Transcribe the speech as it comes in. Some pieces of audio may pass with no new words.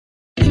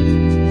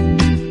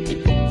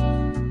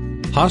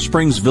Hot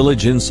Springs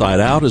Village Inside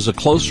Out is a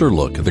closer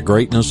look at the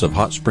greatness of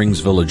Hot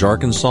Springs Village,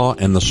 Arkansas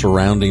and the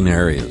surrounding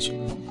areas.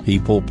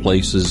 People,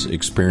 places,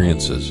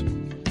 experiences.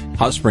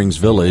 Hot Springs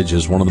Village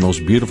is one of the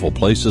most beautiful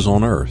places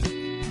on earth.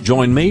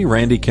 Join me,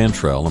 Randy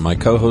Cantrell, and my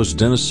co-host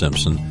Dennis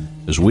Simpson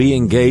as we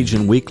engage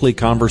in weekly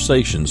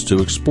conversations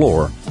to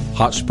explore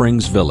Hot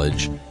Springs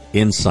Village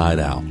Inside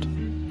Out.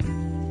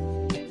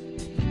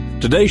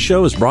 Today's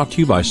show is brought to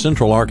you by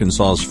Central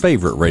Arkansas's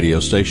favorite radio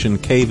station,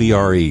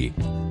 KVRE.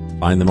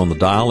 Find them on the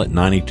dial at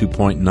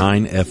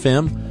 92.9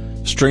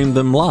 FM. Stream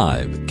them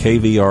live at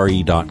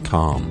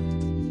kvre.com.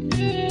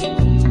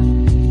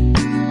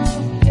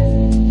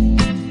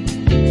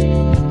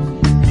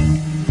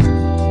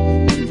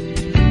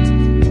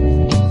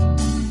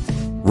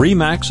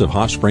 RE/MAX of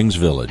Hot Springs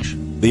Village.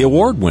 The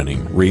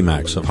award-winning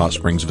RE/MAX of Hot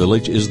Springs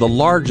Village is the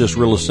largest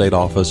real estate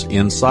office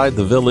inside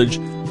the village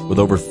with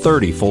over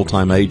 30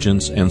 full-time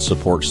agents and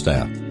support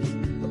staff.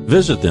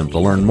 Visit them to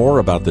learn more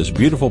about this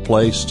beautiful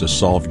place to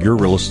solve your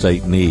real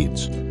estate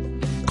needs.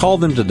 Call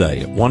them today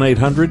at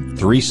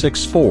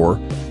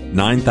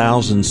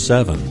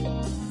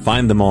 1-800-364-9007.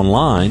 Find them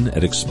online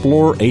at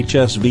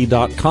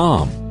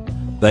explorehsv.com.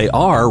 They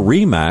are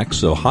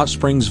RE/MAX of Hot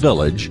Springs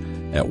Village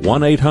at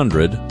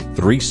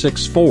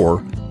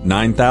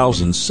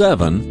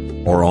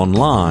 1-800-364-9007 or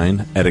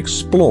online at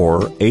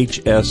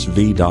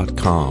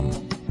explorehsv.com.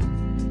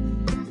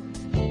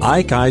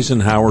 Ike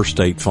Eisenhower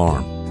State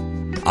Farm.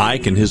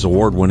 Ike and his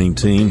award-winning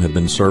team have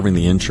been serving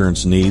the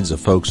insurance needs of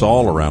folks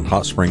all around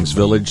Hot Springs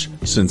Village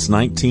since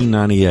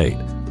 1998.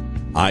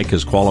 Ike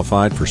has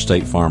qualified for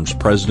State Farm's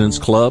President's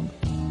Club,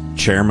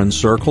 Chairman's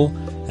Circle,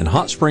 and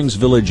Hot Springs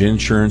Village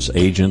Insurance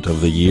Agent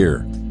of the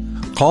Year.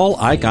 Call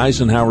Ike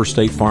Eisenhower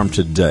State Farm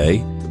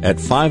today at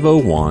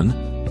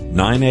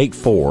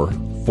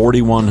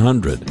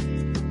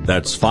 501-984-4100.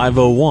 That's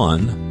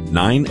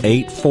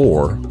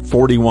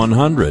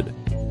 501-984-4100.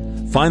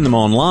 Find them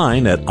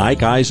online at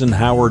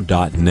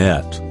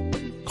ikeeisenhower.net.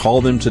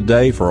 Call them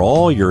today for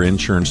all your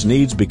insurance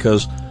needs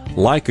because,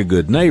 like a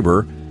good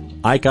neighbor,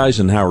 Ike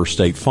Eisenhower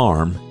State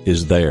Farm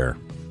is there.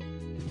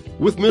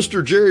 With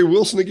Mr. Jerry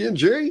Wilson again.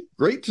 Jerry,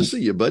 great to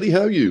see you, buddy.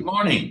 How are you? Good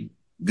morning.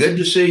 Good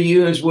to see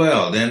you as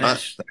well,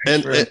 Dennis.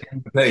 Thanks for the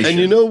invitation. And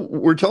you know,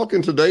 we're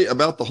talking today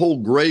about the whole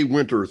gray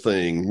winter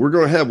thing. We're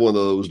going to have one of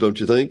those, don't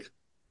you think?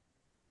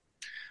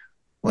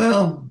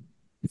 Well,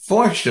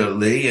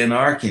 fortunately, in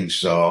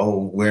Arkansas,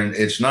 where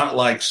it's not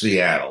like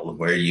Seattle,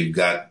 where you've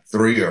got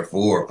 3 or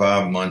 4 or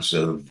 5 months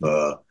of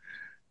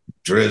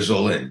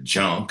drizzle and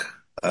junk.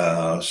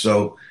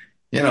 So,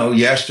 you know,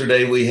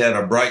 yesterday we had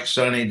a bright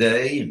sunny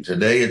day, and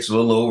today it's a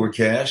little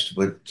overcast.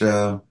 But,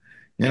 you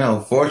know,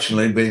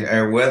 fortunately,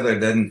 our weather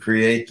doesn't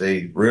create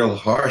the real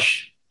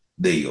harsh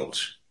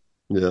deals.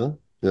 Yeah,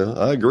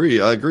 I agree.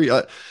 I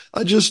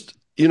just...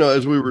 You know,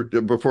 as we were,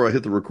 before I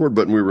hit the record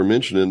button, we were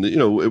mentioning that, you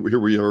know, here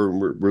we are,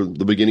 we're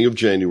the beginning of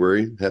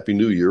January. Happy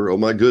New Year. Oh,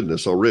 my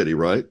goodness, already,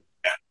 right?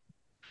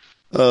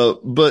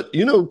 But,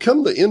 you know,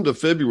 come the end of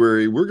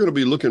February, we're going to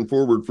be looking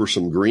forward for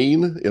some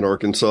green in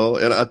Arkansas.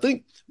 And I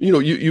think, you know,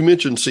 you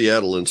mentioned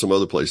Seattle and some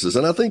other places.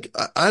 And I think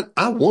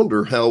I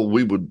wonder how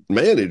we would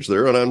manage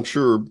there. And I'm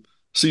sure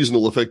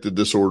seasonal affective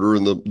disorder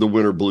and the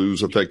winter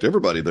blues affect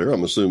everybody there,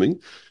 I'm assuming.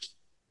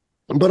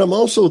 But I'm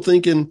also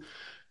thinking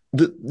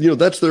that, you know,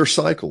 that's their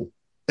cycle.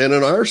 And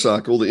in our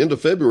cycle, the end of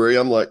February,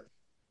 I'm like,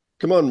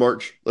 come on,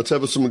 March, let's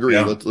have some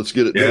green. Yeah. Let's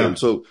get it done.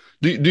 So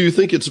do you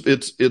think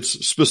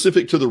it's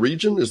specific to the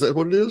region? Is that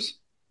what it is?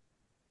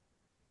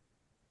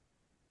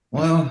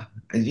 Well,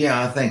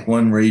 yeah, I think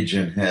one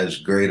region has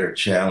greater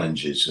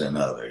challenges than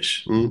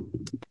others. Mm-hmm.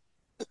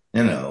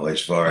 You know,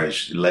 as far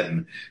as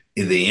letting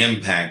the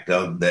impact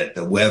of that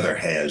the weather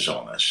has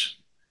on us.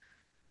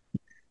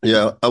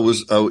 Yeah,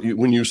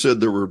 when you said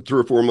there were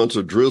 3 or 4 months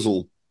of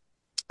drizzle,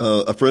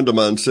 a friend of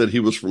mine said he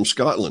was from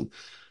Scotland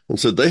and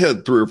said they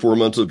had 3 or 4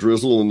 months of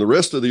drizzle and the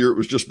rest of the year it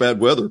was just bad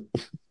weather.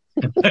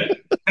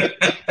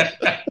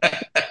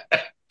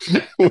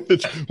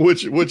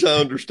 which I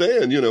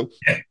understand, you know.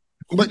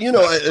 But, you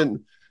know,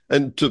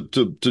 and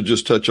to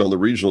just touch on the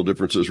regional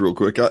differences real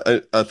quick,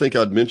 I think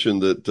I'd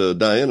mentioned that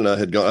Diane and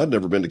I I'd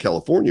never been to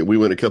California. We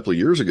went a couple of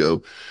years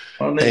ago.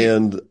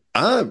 And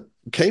I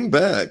came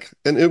back,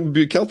 and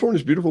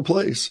California's a beautiful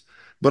place,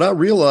 but I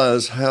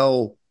realized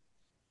how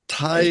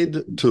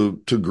tied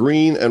to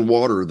green and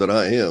water that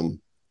I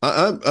am.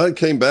 I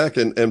came back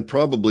and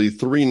probably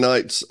 3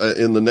 nights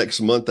in the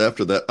next month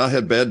after that, I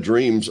had bad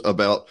dreams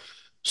about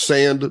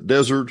sand,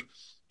 desert,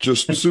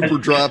 just super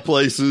dry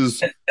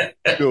places.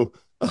 You know,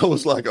 I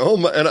was like, oh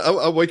my, and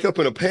I wake up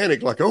in a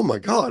panic, like, oh my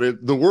God,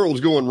 the world's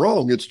going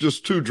wrong. It's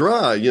just too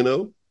dry, you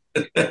know?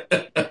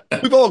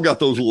 We've all got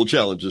those little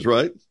challenges,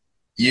 right?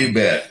 You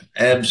bet.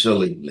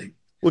 Absolutely.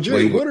 Well,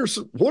 Jay, what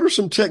are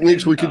some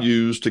techniques we could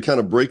use to kind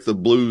of break the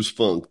blues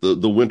funk,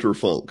 the winter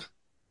funk?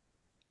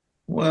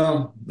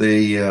 Well,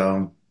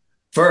 the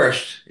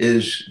first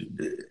is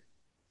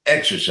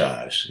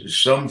exercise.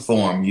 Some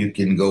form. You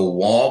can go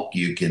walk,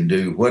 you can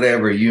do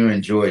whatever you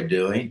enjoy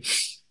doing,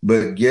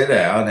 but get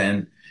out.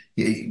 And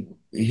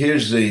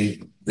here's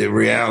the the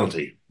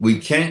reality. We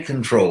can't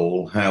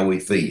control how we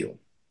feel,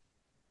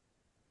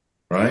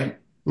 right?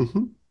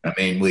 Mm-hmm. I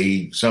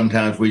mean,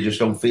 sometimes we just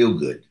don't feel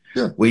good.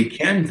 Yeah. We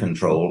can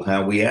control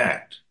how we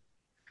act,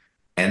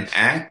 and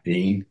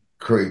acting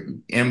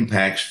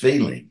impacts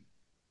feeling.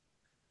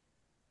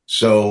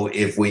 So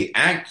if we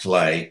act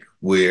like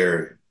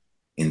we're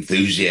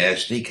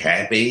enthusiastic,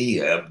 happy,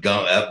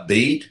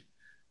 upbeat,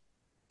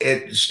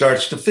 it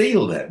starts to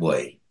feel that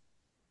way.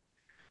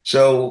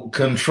 So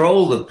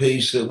control the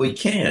piece that we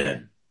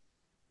can.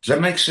 Does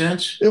that make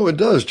sense? It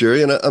does,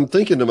 Jerry. And I'm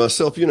thinking to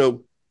myself,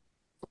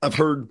 I've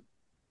heard,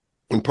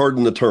 and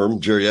pardon the term,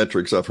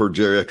 geriatrics, I've heard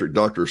geriatric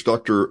doctors,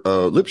 Dr.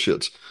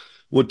 Lipschitz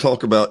would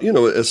talk about,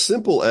 as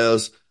simple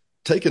as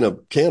taking a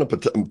can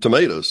of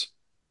tomatoes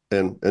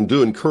and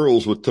doing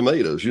curls with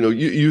tomatoes.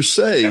 You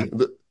say Yeah.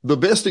 the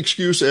best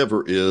excuse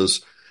ever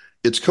is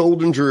it's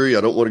cold and dreary.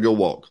 I don't want to go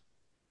walk.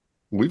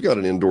 We've got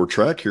an indoor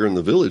track here in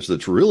the village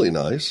that's really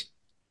nice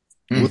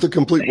with a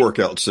complete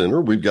workout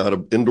center. We've got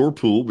an indoor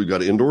pool. We've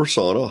got an indoor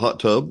sauna, a hot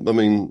tub. I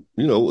mean,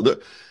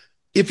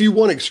 if you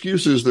want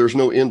excuses, there's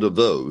no end of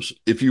those.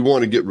 If you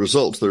want to get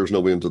results, there's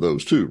no end to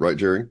those too. Right,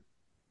 Jerry?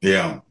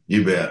 Yeah,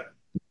 you bet.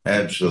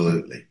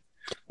 Absolutely.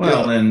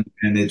 Well, Yeah.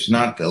 and it's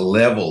not the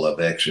level of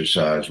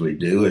exercise we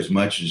do as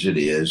much as it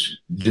is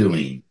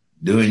doing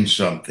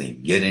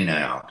something, getting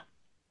out.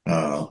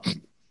 Uh,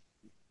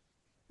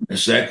 the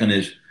second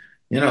is,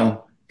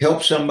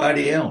 help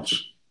somebody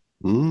else.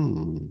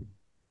 Mm.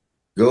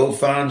 Go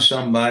find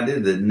somebody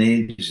that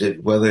needs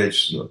it, whether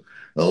it's the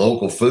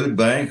local food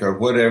bank or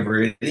whatever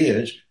it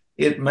is.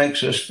 It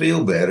makes us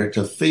feel better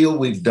to feel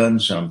we've done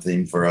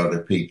something for other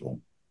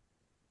people.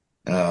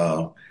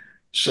 Uh,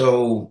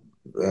 so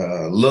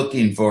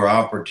looking for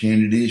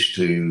opportunities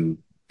to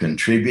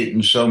contribute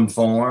in some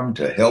form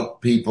to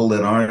help people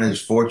that aren't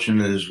as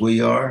fortunate as we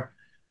are,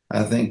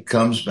 I think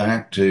comes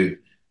back to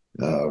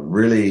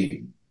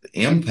really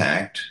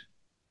impact,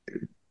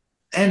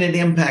 and it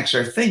impacts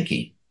our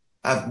thinking.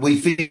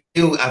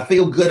 I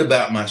feel good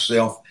about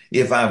myself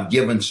if I've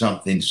given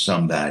something to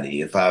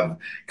somebody, if I've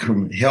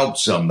helped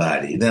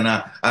somebody, then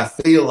I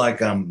feel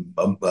like I'm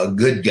a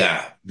good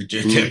guy,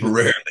 just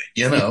temporarily,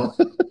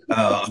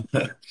 Uh,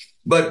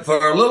 but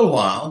for a little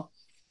while,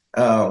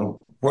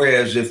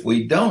 whereas if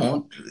we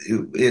don't,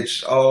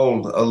 it's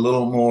all a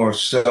little more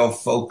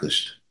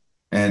self-focused,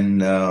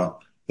 and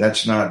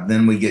that's not.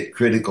 Then we get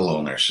critical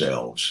on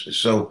ourselves.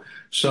 So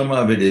some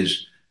of it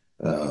is,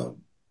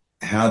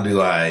 how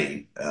do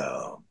I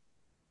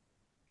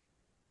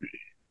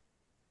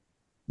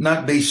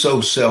not be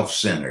so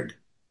self-centered?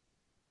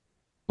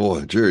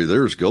 Boy, Jerry,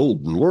 there's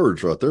golden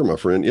words right there, my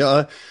friend.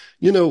 Yeah,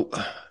 you know,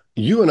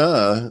 you and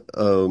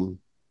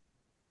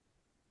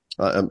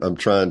I'm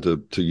trying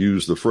to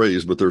use the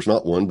phrase, but there's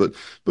not one. But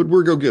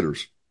we're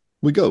go-getters.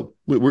 We go.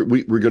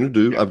 We're going to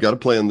do. I've got a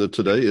plan that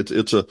today.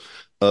 It's a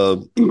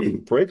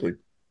frankly,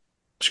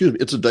 excuse me.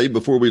 It's a day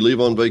before we leave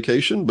on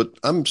vacation, but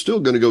I'm still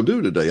going to go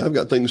do today. I've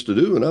got things to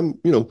do, and I'm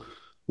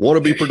want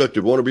to be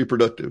productive. Want to be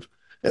productive.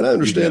 And I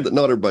understand that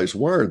not everybody's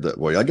wired that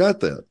way. I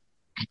got that,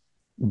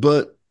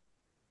 but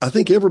I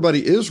think everybody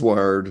is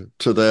wired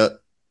to that.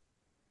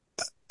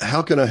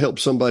 How can I help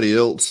somebody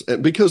else?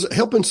 And because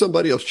helping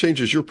somebody else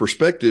changes your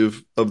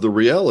perspective of the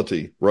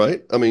reality,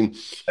 right? I mean,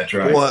 That's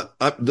right. boy,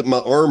 my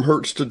arm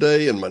hurts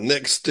today and my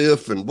neck's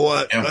stiff, and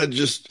boy, Yeah.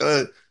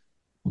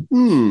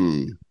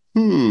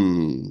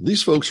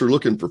 these folks are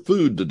looking for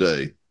food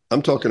today.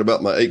 I'm talking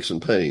about my aches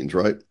and pains,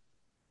 right?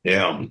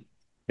 Yeah.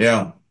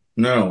 Yeah.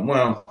 No,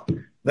 well,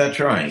 that's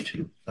right.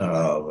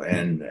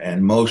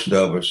 And most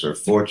of us are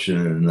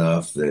fortunate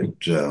enough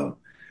that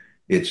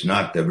it's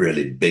not the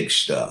really big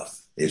stuff.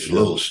 It's Yeah.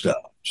 little stuff.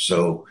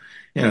 So,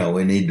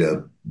 we need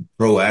to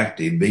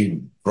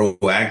be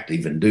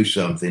proactive and do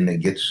something that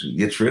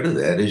gets rid of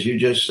that, as you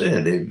just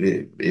said.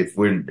 If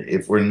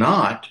we're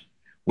not,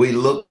 we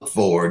look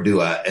for,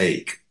 do I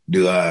ache?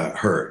 Do I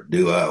hurt?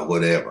 Do I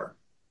whatever?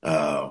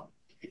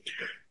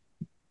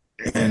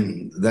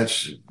 And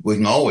we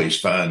can always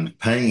find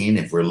pain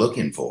if we're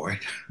looking for it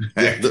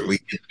after we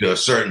get to a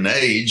certain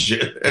age.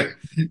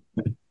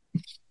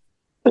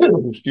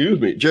 Excuse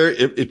me, Jerry,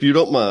 if you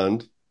don't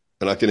mind,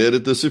 and I can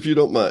edit this if you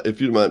don't mind,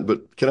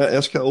 but can I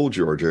ask how old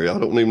you are, Jerry? I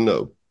don't even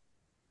know.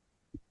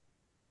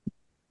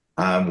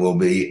 I will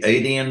be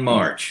 80 in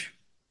March.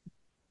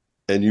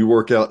 And you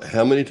work out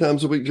how many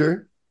times a week,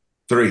 Jerry?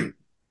 Three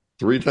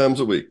 3 times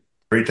a week.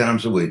 3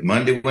 times a week,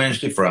 Monday,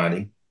 Wednesday,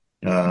 Friday,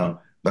 about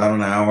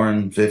an hour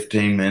and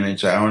 15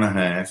 minutes, hour and a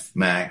half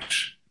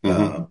max.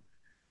 Mm-hmm.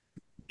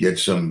 Get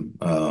some,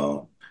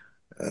 what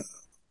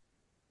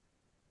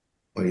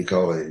do you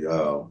call it?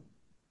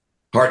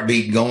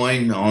 Heartbeat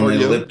going on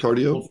the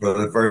elliptical for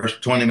the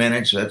first 20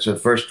 minutes. That's the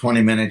first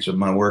 20 minutes of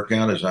my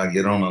workout as I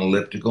get on an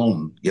elliptical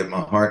and get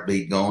my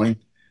heartbeat going,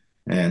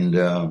 and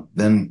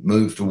then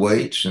move to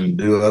weights and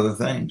do other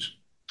things.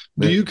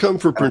 Do you come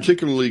from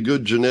particularly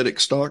good genetic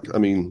stock? I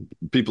mean,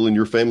 people in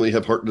your family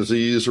have heart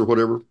disease or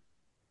whatever?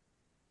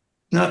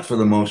 Not for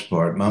the most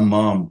part. My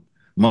mom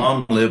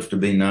lived to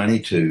be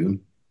 92.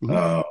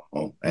 uh,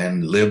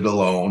 and lived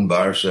alone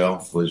by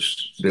herself,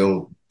 was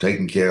still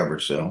taking care of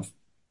herself.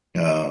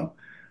 Uh,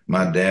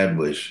 my dad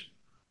was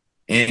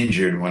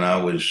injured when I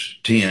was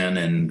 10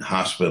 and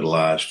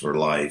hospitalized for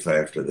life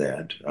after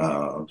that.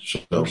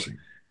 Mercy.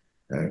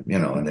 I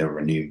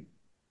never knew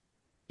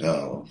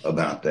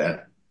about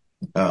that.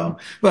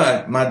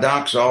 But my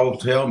docs all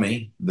tell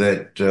me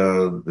that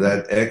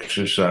that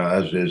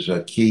exercise is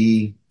a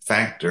key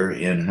factor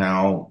in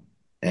how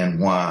and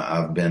why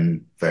I've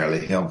been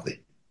fairly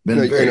healthy.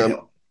 Been very healthy.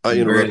 I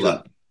Very interrupted.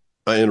 lucky.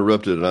 I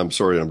interrupted, and I'm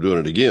sorry I'm doing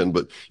it again.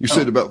 But you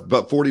said Oh,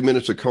 about 40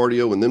 minutes of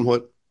cardio, and then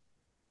what?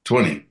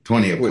 20 of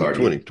 20, cardio,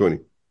 20, 20.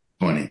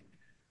 20.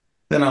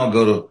 Then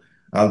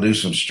I'll do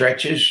some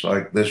stretches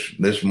like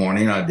this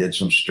morning. I did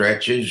some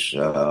stretches,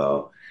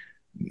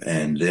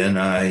 and then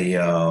I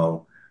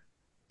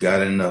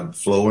got in the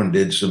floor and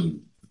did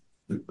some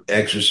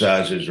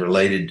exercises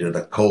related to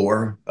the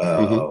core,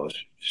 Mm-hmm.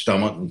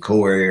 stomach and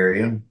core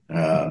area,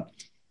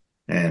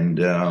 and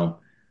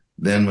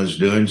then was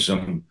doing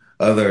some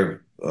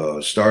other,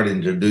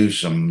 starting to do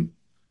some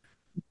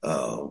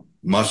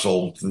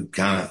muscle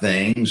kind of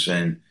things.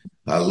 And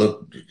I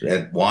looked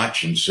at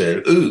watch and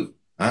said, "Ooh,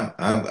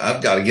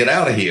 I've got to get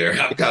out of here.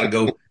 I've got to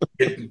go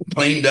get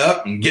cleaned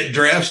up and get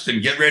dressed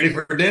and get ready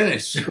for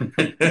Dennis."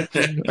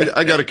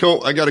 I got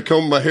to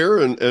comb my hair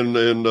and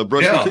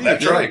brush my Yeah, teeth.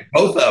 that's Yeah. right.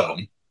 Both of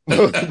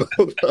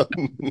Both of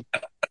them.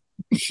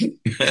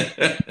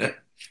 them.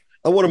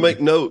 I want to make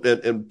note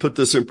and put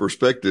this in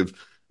perspective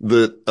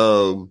that,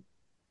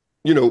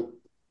 you know,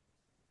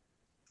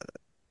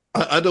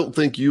 I don't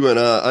think you and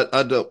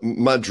I don't,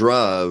 my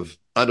drive,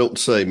 I don't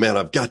say, man,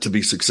 I've got to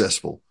be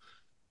successful.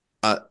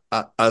 I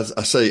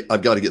say,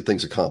 I've got to get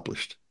things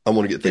accomplished. I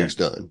want to get Yeah, things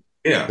done.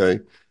 yeah,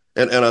 Okay.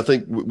 And I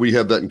think we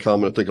have that in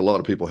common. I think a lot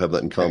of people have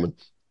that in common.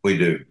 we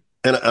do.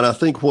 And I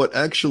think what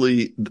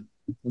actually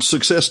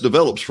success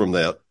develops from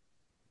that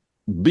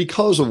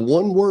because of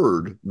one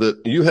word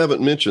that you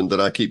haven't mentioned that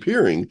I keep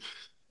hearing,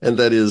 and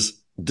that is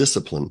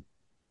discipline.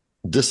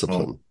 Oh,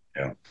 Discipline.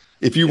 yeah,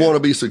 If you yeah, want to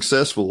be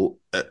successful,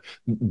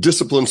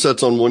 discipline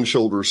sets on one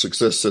shoulder,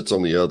 success sets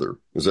on the other.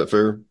 Is that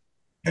fair?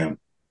 yeah,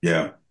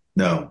 yeah.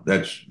 No,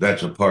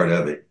 that's a part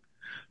of it.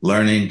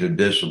 Learning to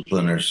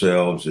discipline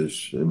ourselves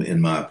is,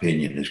 in my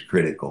opinion, is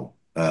critical.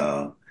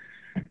 That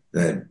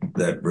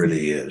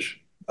really is.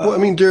 Well, I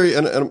mean, Um, Gary,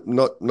 and I'm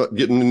not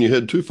getting in your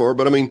head too far,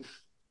 but I mean,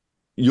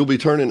 you'll be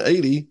turning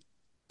 80.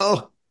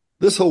 Oh,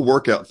 this whole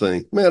workout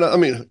thing, man, I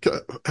mean,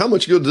 how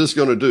much good is this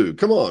going to do?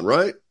 Come on,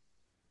 right?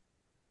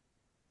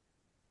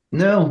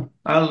 no,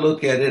 I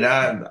look at it.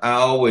 I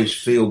always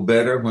feel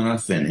better when I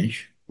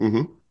finish.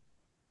 Mm-hmm.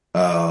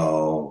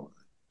 Uh,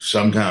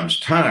 Sometimes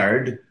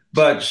tired,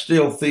 but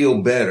still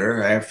feel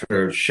better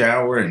after a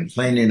shower and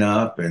cleaning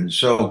up. And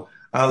so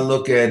I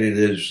look at it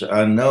as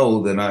I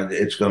know that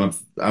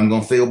I'm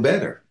gonna feel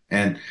better.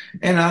 And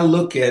I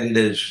look at it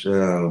as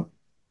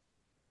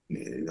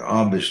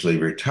obviously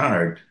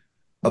retired,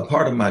 a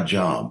part of my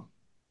job.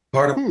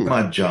 Part of Hmm.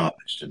 my job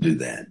is to do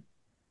that.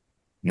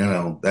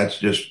 That's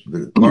just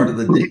part of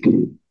the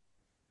deal,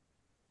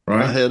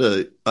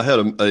 right? I had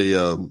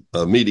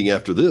a meeting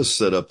after this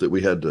set up that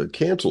we had to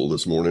cancel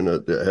this morning. I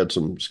had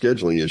some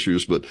scheduling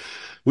issues, but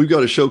we've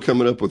got a show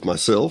coming up with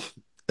myself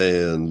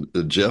and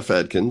Jeff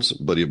Atkins,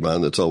 a buddy of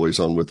mine that's always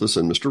on with us,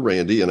 and Mr.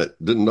 Randy. And it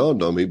didn't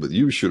dawn on me, but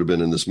you should have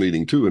been in this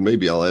meeting too. And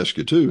maybe I'll ask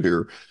you too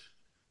here.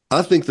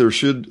 I think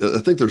there's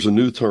a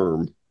new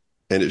term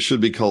and it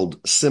should be called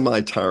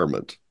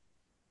semi-tirement.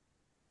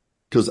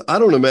 Because I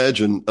don't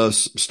imagine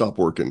us stop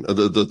working.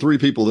 The three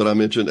people that I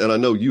mentioned, and I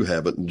know you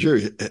haven't.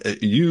 Jerry,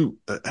 you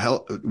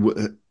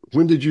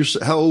when did you?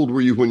 How old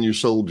were you when you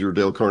sold your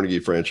Dale Carnegie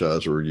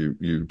franchise, or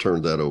you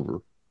turned that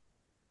over?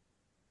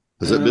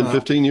 Has that been Uh,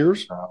 15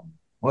 years?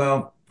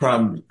 well,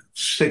 probably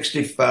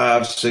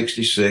 65,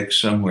 66,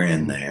 somewhere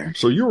in there.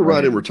 So you were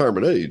right in Right.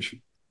 retirement age.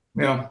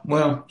 Yeah,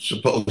 well,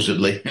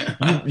 supposedly.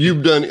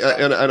 You've done,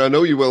 and I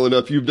know you well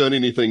enough. You've done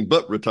anything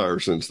but retire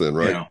since then,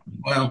 right? Yeah.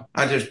 Well,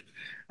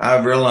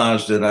 I've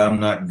realized that I'm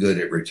not good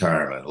at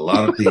retirement. A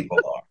lot of people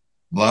are.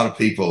 A lot of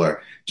people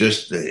are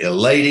just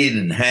elated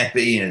and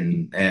happy,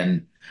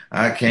 and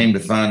I came to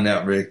find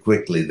out very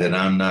quickly that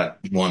I'm not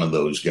one of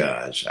those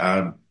guys.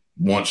 I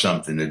want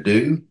something to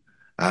do.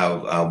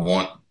 I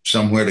want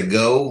somewhere to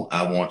go.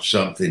 I want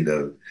something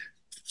to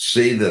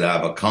see that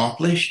I've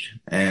accomplished,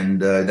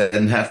 and it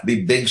doesn't have to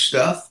be big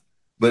stuff,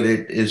 but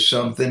it is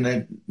something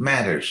that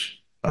matters.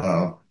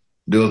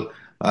 Do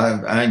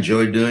I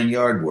enjoy doing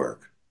yard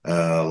work.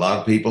 A lot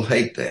of people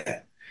hate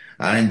that.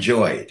 I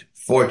enjoy it,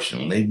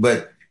 fortunately,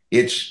 but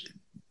it's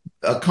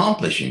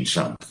accomplishing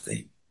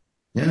something,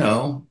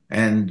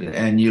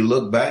 and you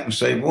look back and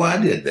say, "Well, I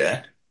did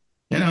that."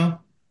 You know,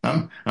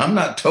 I'm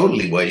not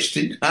totally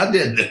wasted. I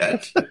did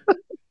that.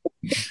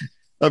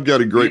 I've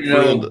got a You great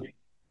friend. know,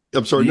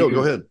 I'm sorry. No,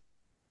 go you ahead.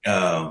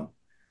 Um,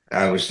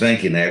 I was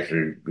thinking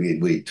after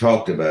we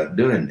talked about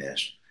doing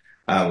this,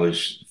 I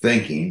was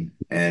thinking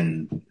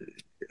and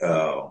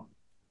uh,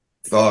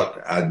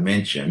 thought I'd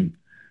mention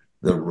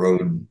the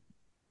road.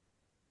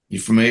 You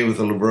familiar with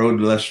the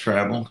road less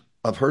traveled?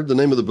 I've heard the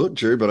name of the book,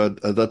 Jerry,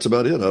 but that's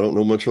about it. I don't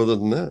know much other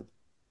than that.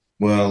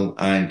 Well,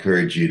 I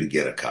encourage you to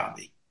get a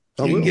copy.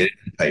 I You can will. get it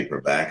in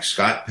paperback.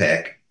 Scott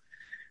Peck.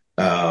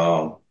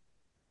 And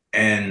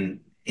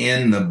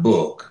in the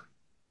book,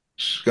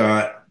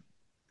 Scott,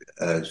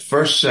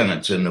 first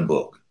sentence in the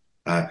book,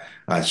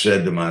 I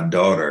said to my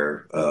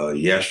daughter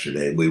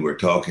yesterday, we were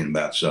talking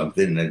about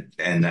something,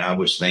 and I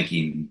was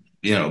thinking,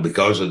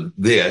 because of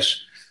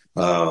this,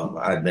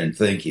 I'd been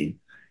thinking,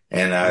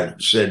 and I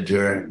said to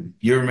her,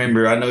 "You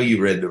remember? I know you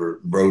read The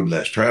Road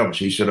Less Traveled."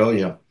 She said, "Oh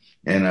yeah,"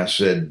 and I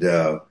said,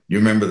 "You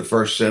remember the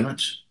first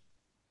sentence?"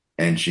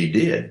 And she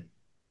did.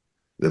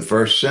 The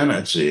first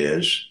sentence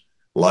is,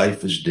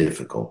 "Life is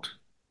difficult."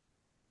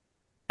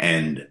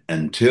 And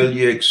until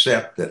you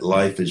accept that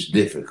life is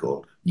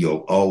difficult,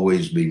 you'll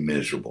always be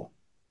miserable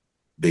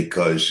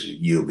because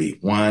you'll be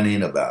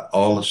whining about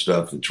all the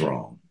stuff that's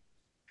wrong.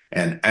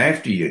 And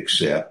after you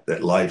accept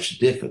that life's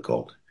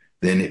difficult,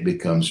 then it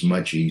becomes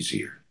much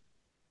easier.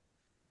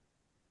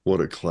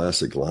 What a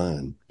classic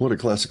line. What a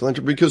classic line.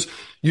 Because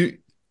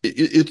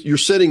you're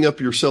setting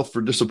up yourself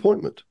for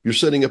disappointment. You're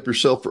setting up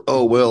yourself for,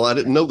 oh, well, I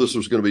didn't know this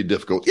was going to be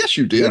difficult. Yes,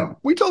 you did. Yeah.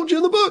 We told you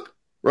in the book,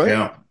 right?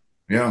 Yeah.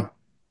 Yeah.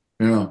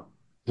 Yeah.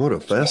 What a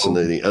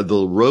fascinating,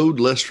 The Road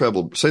Less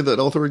Traveled. Say that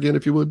author again,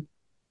 if you would.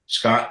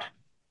 Scott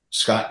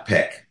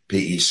Peck,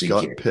 P-E-C-K.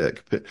 Scott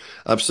Peck.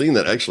 I've seen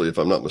that actually, if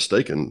I'm not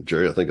mistaken,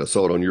 Jerry. I think I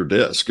saw it on your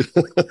desk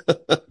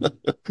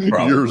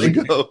years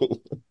ago.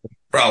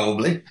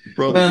 Probably.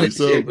 Well,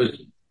 so.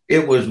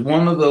 It was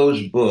one of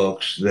those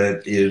books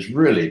that is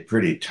really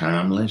pretty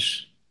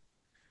timeless,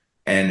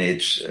 and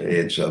it's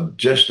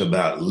just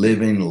about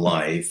living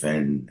life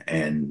and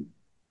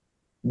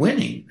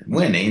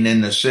winning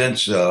in the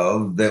sense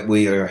of that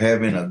we are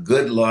having a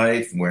good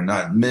life. We're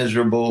not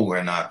miserable.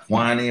 We're not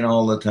whining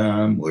all the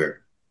time.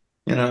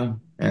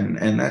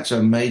 And that's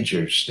a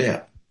major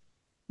step.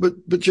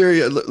 But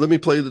Jerry, let me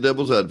play the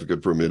devil's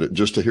advocate for a minute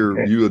just to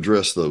hear you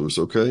address those.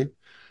 Okay.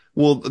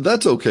 Well,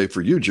 that's okay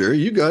for you, Jerry.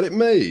 You got it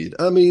made.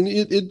 I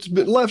mean,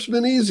 life's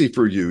been easy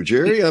for you,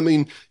 Jerry. I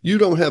mean, you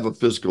don't have a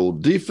physical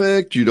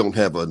defect. You don't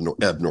have an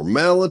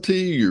abnormality.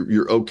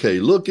 You're okay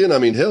looking. I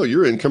mean, hell,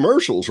 you're in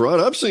commercials, right?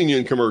 I've seen you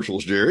in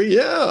commercials, Jerry.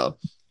 Yeah.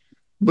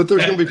 But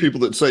there's going to be people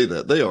that say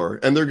that. They are.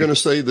 And they're going to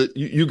say that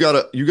you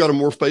got a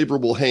more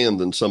favorable hand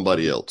than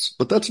somebody else.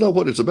 But that's not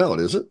what it's about,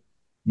 is it?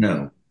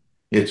 No.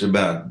 It's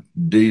about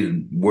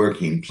playing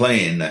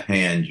the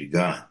hand you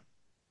got.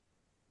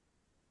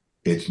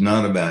 It's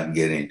not about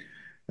getting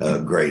a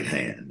great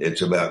hand.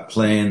 It's about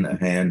playing the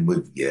hand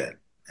we've got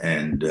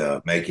and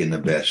making the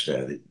best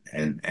of it.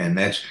 And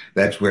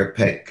that's where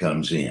Peck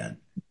comes in.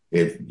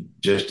 If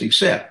just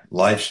accept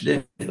life's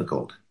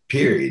difficult,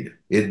 period.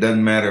 It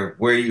doesn't matter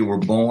where you were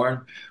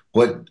born,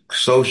 what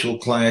social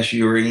class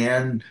you're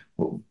in,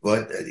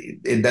 but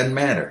it doesn't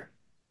matter.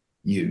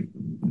 You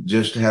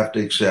just have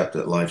to accept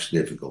that life's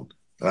difficult.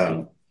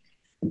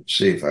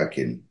 See if I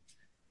can.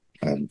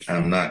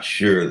 I'm not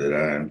sure that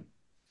I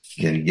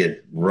can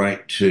get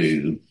right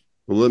to.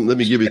 Well, let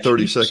me give you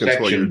 30 seconds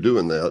while you're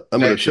doing that. I'm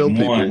going to tell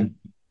people.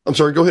 I'm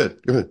sorry. Go ahead.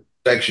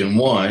 Section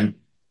 1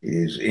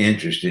 is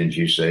interesting, as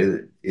you say,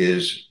 that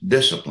is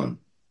discipline.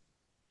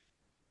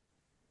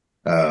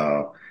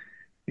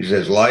 He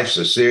says life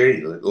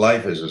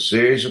is a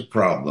series of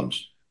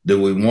problems. Do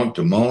we want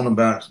to moan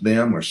about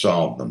them or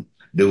solve them?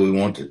 Do we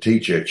want to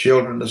teach our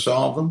children to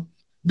solve them?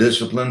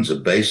 Discipline's a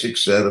basic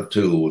set of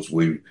tools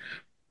we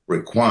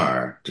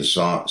require to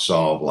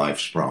solve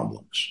life's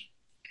problems.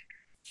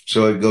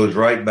 So it goes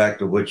right back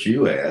to what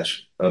you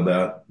asked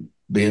about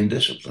being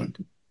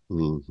disciplined.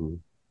 Mm-hmm.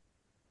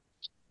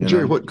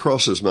 Jerry, what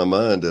crosses my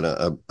mind, and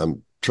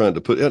I'm trying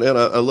to put, and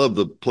I love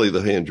the play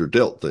the hand you're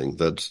dealt thing.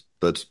 That's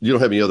you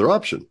don't have any other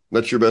option.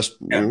 That's your best.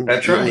 Yeah,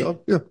 that's right.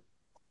 Yeah.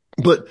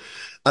 But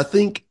I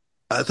think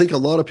a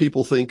lot of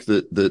people think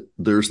that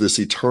there's this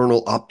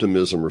eternal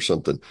optimism or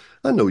something.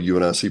 I know you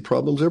and I see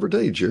problems every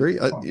day, Jerry.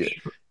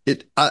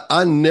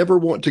 I never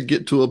want to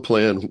get to a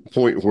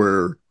point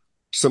where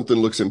something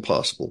looks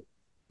impossible.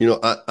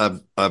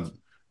 I've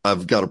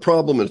got a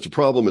problem, and it's a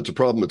problem.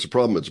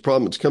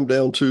 It's come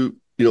down to,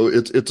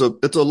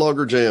 it's a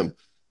logger jam.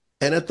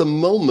 And at the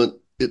moment,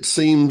 it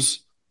seems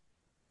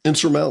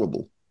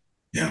insurmountable.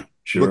 Yeah,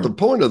 sure. But the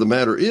point of the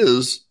matter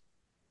is,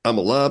 I'm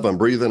alive, I'm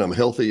breathing, I'm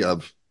healthy.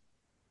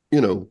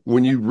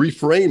 When you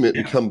reframe it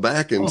and come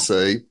back and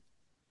say,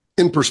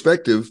 in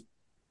perspective,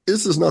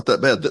 this is not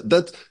that bad.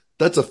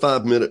 That's a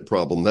 5-minute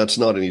problem. That's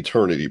not an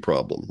eternity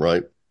problem,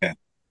 right? Yeah,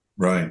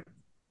 right.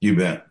 You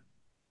bet.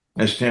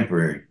 That's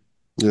temporary.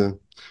 Yeah.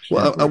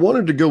 Well, I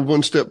wanted to go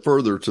one step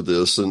further to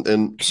this.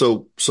 And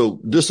so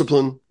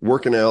discipline,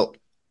 working out,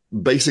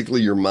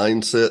 basically your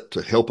mindset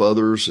to help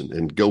others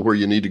and go where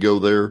you need to go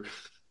there.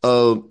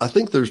 I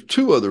think there's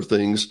 2 other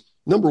things.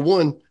 Number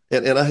one,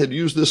 and I had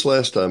used this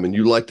last time and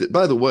you liked it.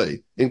 By the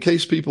way, in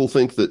case people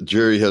think that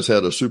Jerry has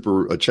had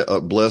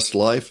a blessed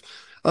life,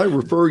 I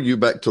refer you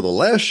back to the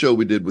last show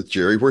we did with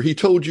Jerry, where he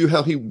told you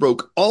how he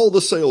broke all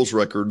the sales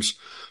records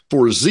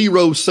for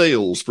 0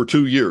 sales for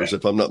 2 years,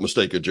 if I'm not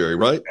mistaken, Jerry,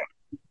 right?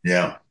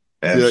 Yeah,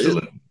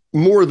 absolutely.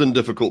 more than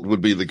difficult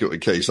would be the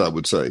case, I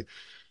would say.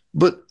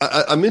 But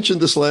I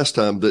mentioned this last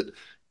time that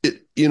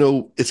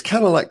it's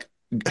kind of like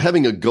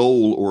having a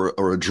goal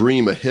or a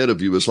dream ahead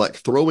of you is like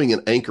throwing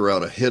an anchor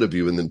out ahead of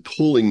you and then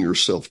pulling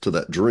yourself to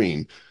that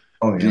dream.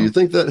 Oh, Do you yeah.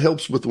 think that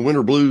helps with the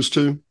winter blues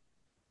too?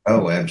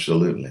 Oh,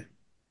 absolutely.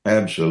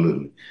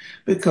 Absolutely.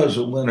 Because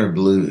the winter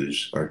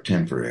blues are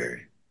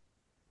temporary.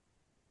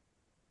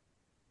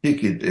 I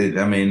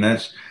mean,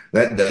 that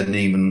doesn't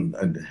even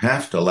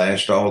have to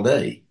last all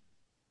day.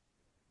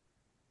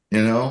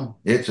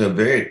 It's a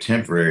very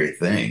temporary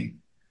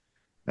thing.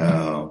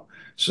 Uh,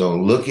 so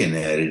looking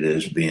at it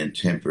as being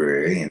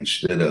temporary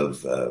instead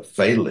of a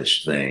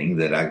fatalist thing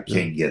that I Yeah.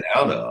 can't get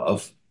out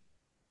of,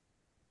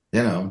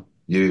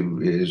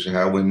 is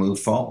how we move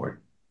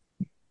forward,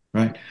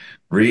 right?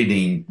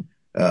 Reading,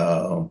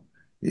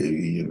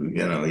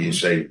 you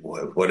say,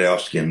 what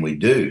else can we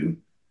do?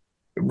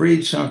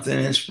 Read something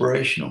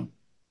inspirational.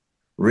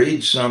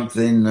 Read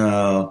something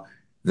that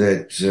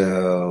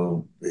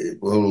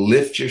will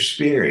lift your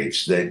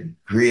spirits, that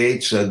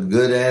creates a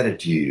good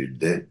attitude,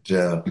 that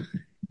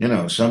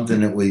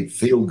something that we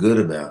feel good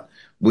about.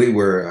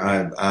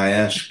 I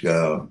asked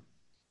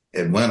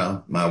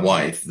Edwina, my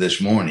wife,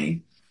 this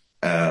morning.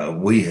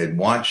 We had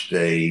watched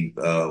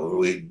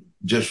we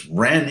just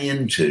ran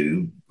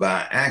into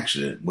by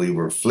accident. We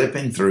were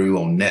flipping through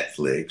on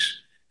Netflix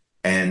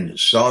and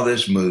saw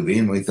this movie,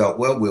 and we thought,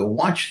 well, we'll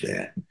watch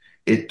that.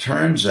 It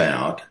turns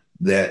out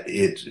that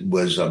it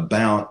was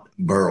about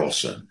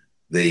Burleson,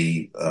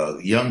 the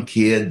young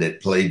kid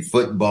that played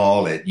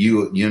football at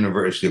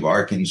University of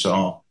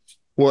Arkansas,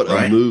 What a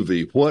right?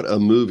 movie. What a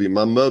movie.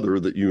 My mother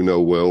that you know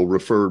well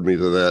referred me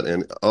to that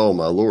and oh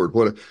my Lord,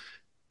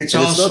 It's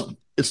and awesome.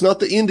 it's not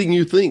the ending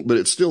you think, but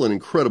it's still an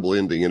incredible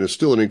ending and it's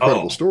still an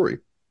incredible Oh, story.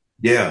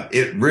 yeah,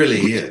 it really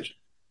is.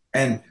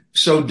 And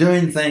so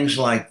doing things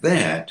like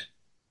that,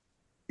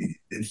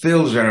 it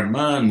fills our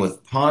mind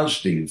with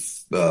positive,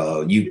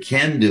 you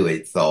can do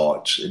it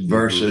thoughts Hmm.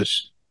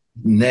 versus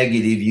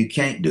negative, you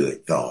can't do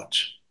it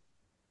thoughts.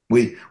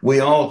 We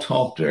all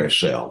talk to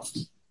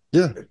ourselves.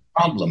 Yeah.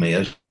 Problem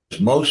is,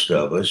 most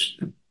of us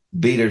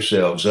beat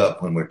ourselves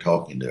up when we're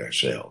talking to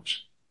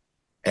ourselves.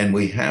 And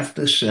we have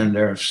to send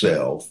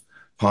ourselves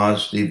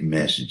positive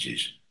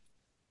messages.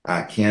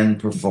 I can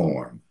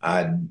perform.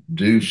 I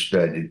do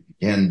study,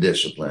 can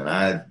discipline.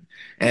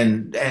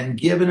 And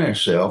giving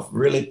ourselves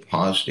really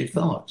positive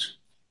thoughts.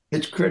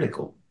 It's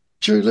critical.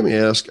 Jerry, let me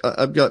ask.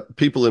 I've got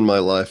people in my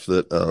life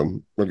that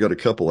I've got a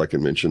couple I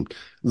can mention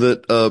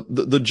that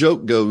the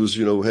joke goes,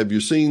 have you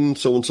seen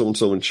so and so and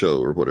so and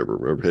show or whatever?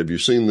 Or have you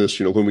seen this?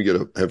 When we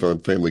have a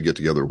family get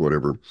together or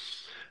whatever.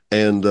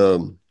 And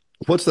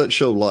what's that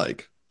show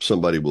like?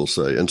 Somebody will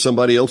say, and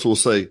somebody else will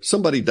say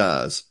somebody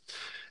dies,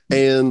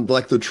 and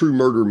like the true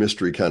murder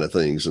mystery kind of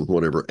things and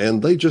whatever.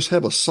 And they just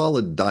have a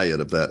solid diet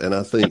of that. And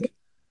I think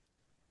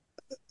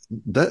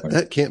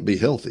that can't be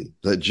healthy.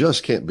 That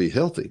just can't be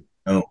healthy.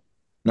 No,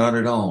 not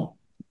at all.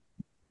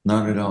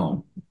 Not at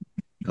all.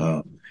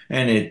 Uh,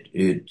 and it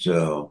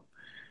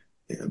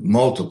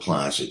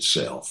multiplies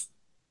itself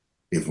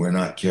if we're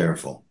not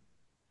careful.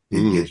 It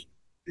Hmm. gets,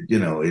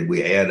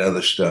 we add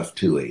other stuff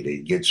to it.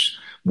 It gets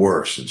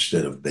worse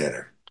instead of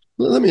better.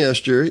 Let me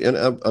ask Jerry, and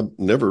I've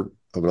never,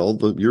 of all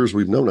the years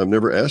we've known, I've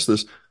never asked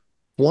this.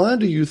 Why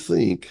do you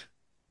think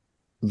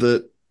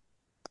that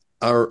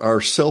our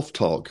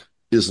self-talk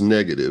is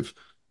negative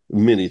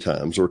many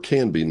times or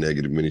can be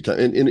negative many times?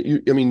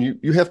 I mean,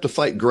 you have to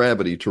fight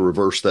gravity to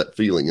reverse that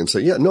feeling and say,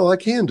 yeah, no, I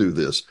can do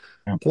this.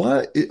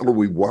 Why are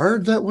we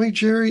wired that way,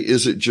 Jerry?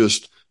 Is it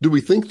just, do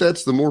we think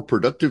that's the more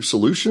productive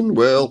solution?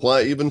 Well,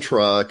 why even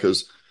try?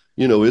 Because,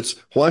 it's,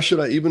 why should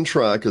I even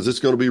try? Because it's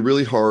going to be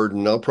really hard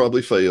and I'll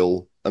probably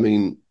fail. I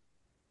mean,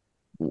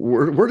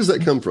 where does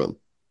that come from?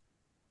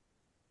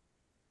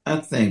 I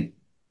think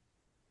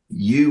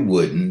you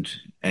wouldn't,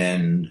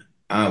 and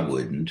I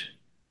wouldn't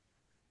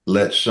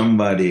let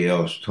somebody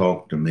else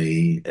talk to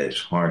me as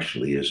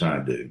harshly as I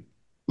do.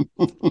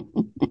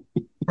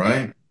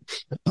 Right?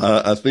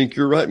 I think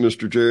you're right,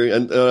 Mr. Jerry.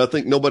 And I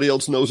think nobody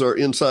else knows our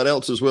inside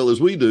outs as well as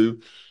we do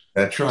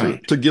That's to,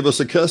 right. to give us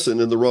a cussing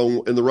in the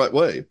right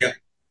way. Yeah.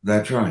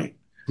 That's right.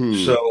 Hmm.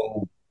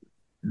 So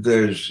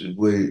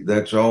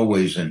that's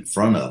always in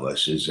front of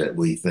us is that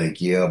we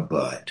think, yeah,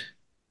 but,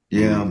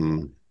 yeah.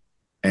 Hmm.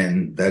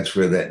 And that's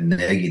where that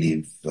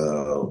negative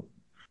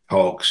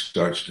talk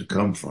starts to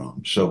come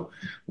from. So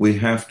we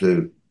have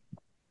to,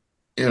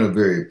 in a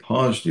very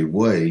positive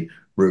way,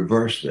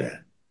 reverse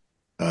that.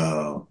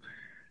 Uh,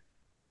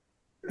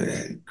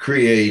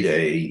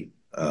 Create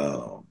a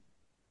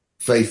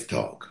faith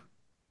talk.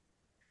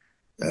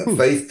 Hmm.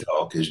 Faith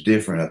talk is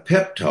different. A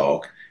pep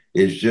talk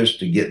is just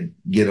to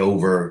get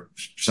over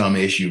some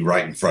issue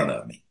right in front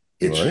of me.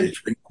 Right. It's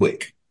pretty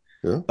quick.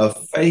 Yeah. A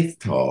faith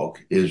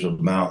talk is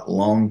about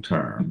long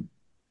term.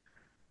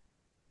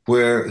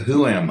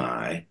 Who am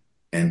I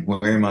and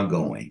where am I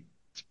going?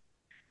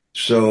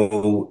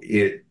 So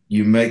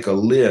you make a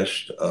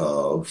list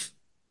of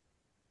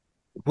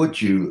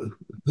what you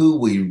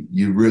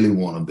really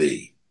want to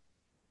be.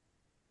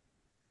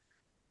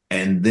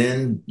 And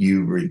then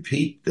you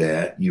repeat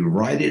that, you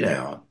write it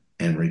out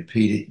and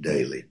repeat it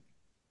daily.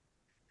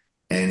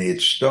 And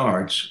it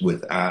starts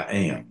with I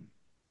am,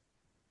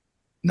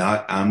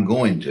 not I'm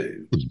going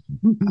to,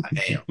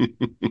 I am.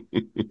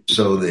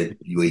 So that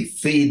we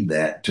feed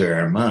that to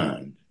our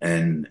mind,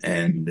 and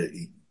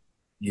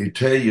you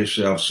tell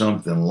yourself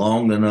something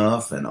long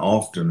enough and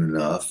often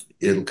enough,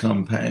 it'll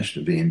come past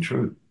to being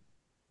true.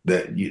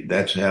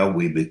 That's how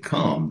we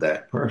become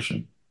that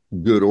person.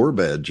 Good or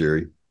bad,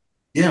 Jerry.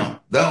 Yeah.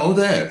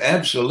 That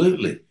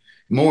absolutely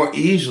more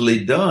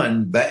easily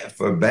done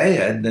for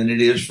bad than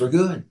it is for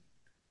good.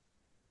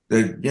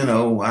 That,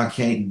 I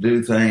can't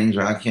do things,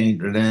 or I can't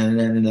do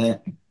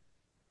that.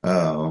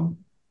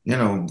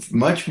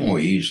 Much more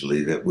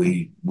easily that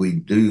we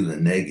do the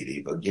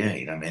negative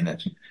again. I mean,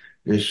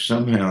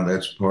 somehow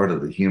that's part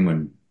of the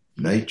human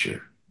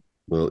nature.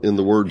 Well, in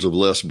the words of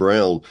Les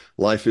Brown,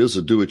 life is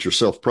a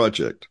do-it-yourself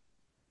project.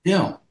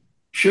 Yeah,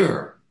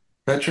 sure.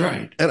 That's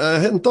right. And I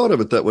hadn't thought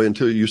of it that way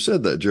until you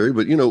said that, Jerry.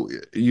 But,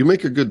 you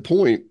make a good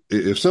point.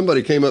 If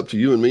somebody came up to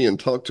you and me and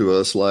talked to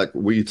us like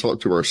we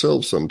talk to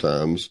ourselves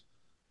sometimes,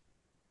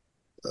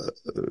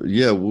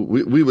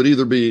 we would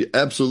either be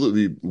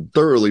absolutely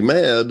thoroughly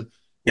mad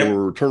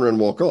or turn around and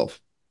walk off.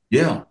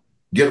 Yeah.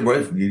 Get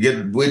away from you.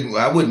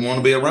 I wouldn't want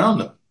to be around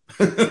them.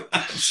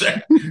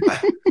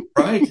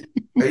 Right.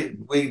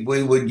 We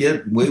would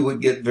get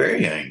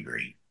very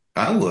angry.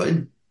 I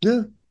would.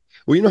 Yeah.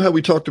 Well, you know how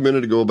we talked a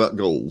minute ago about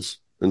goals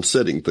and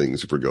setting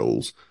things for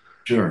goals.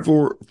 Sure.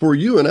 For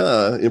you and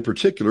I in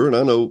particular, and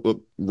I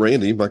know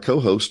Randy, my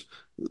co-host,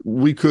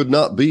 we could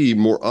not be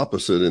more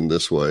opposite in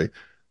this way.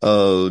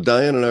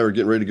 Diane and I are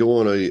getting ready to go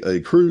on a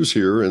cruise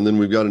here, and then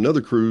we've got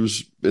another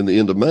cruise in the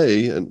end of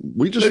May, and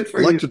we just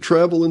like to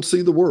travel and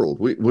see the world.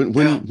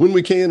 When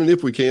we can and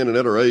if we can, and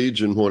at our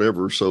age and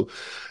whatever. So,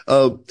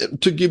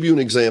 to give you an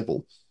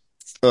example,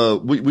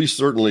 we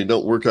certainly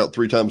don't work out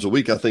 3 times a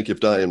week. I think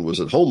if Diane was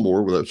at home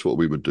more, well, that's what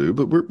we would do,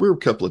 but we're a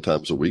couple of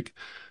times a week.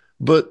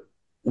 But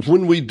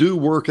when we do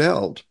work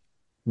out,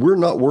 we're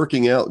not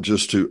working out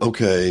just to,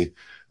 okay,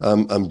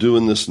 I'm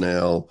doing this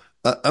now.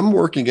 I'm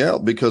working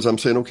out because I'm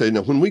saying, okay,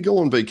 now when we go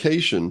on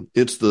vacation,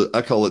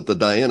 I call it the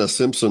Diana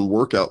Simpson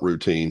workout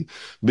routine,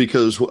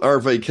 because our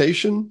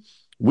vacation,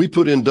 we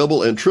put in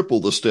double and triple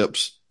the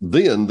steps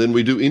than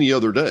we do any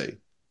other day.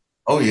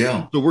 Oh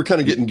yeah. So we're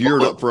kind of getting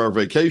geared up for our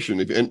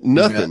vacation. And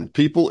nothing,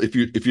 people, if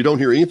you don't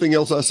hear anything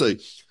else I say,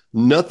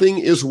 nothing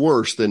is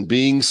worse than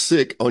being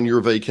sick on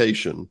your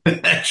vacation.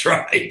 That's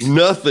right.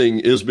 Nothing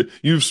is,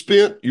 you've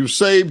saved,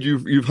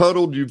 you've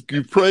huddled, you've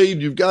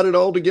prayed, you've got it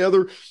all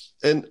together.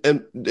 And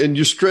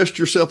you stressed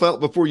yourself out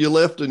before you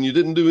left, and you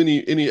didn't do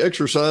any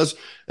exercise,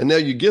 and now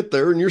you get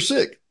there and you're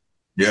sick.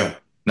 Yeah,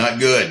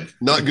 not good.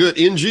 Not good.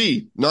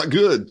 NG, not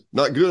good.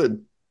 Not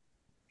good.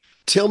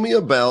 Tell me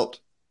about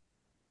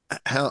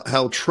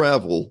how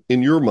travel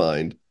in your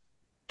mind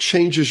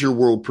changes your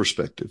world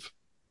perspective.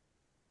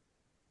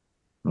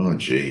 Oh,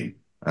 gee.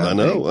 I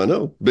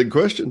know. Big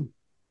question.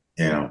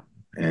 Yeah,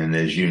 and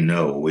as you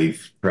know,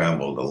 we've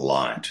traveled a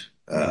lot.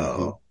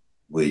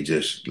 We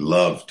just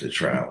love to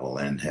travel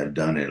and have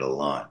done it a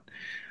lot.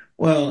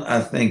 Well,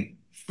 I think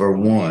for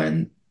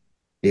one,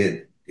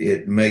 it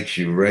makes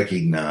you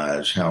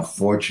recognize how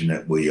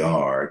fortunate we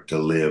are to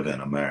live in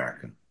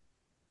America.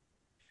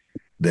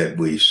 That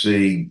we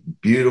see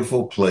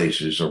beautiful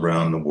places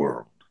around the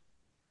world,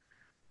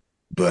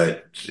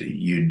 but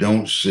you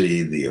don't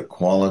see the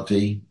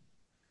equality.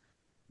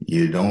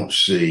 You don't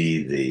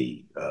see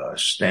the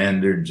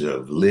standards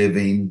of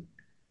living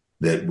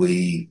that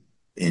we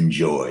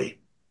enjoy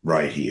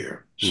right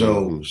here.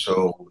 So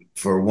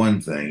for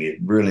one thing, it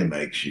really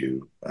makes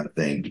you, I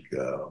think,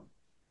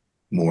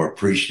 more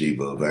appreciative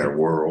of our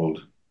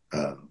world.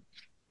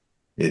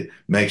 It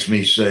makes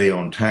me say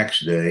on tax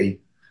day,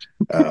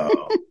 none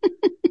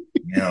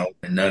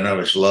of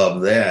us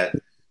love that,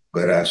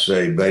 but I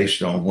say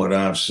based on what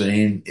I've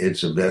seen,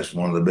 it's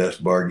one of the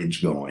best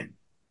bargains going.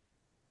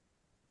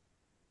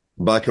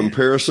 By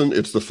comparison,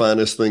 it's the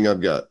finest thing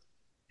I've got.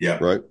 Yeah.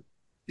 Right.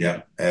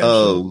 Yeah.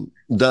 Absolutely.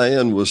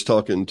 Diane was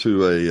talking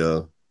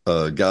to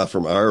a guy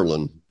from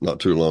Ireland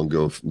not too long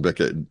ago,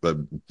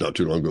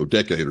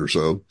 decade or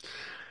so.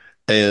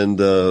 And,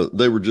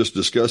 they were just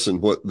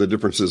discussing what the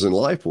differences in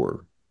life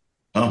were,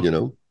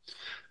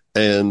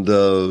 And,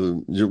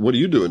 what are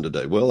you doing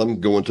today? Well,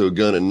 I'm going to a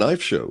gun and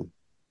knife show.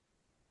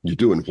 You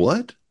doing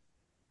what?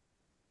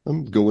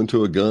 I'm going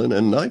to a gun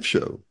and knife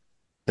show.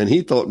 And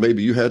he thought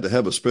maybe you had to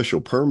have a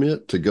special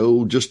permit to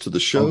go just to the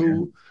show.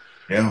 Okay.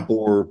 Yeah.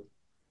 Or,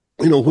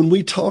 when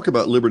we talk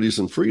about liberties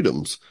and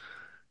freedoms,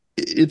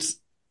 it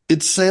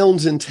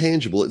sounds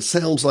intangible. It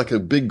sounds like a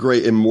big,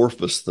 gray,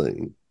 amorphous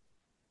thing.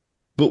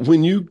 But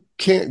when you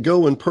can't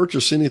go and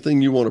purchase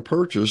anything you want to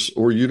purchase,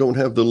 or you don't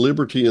have the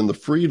liberty and the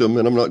freedom,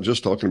 and I'm not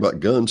just talking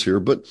about guns here,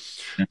 but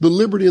the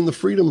liberty and the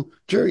freedom,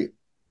 Jerry,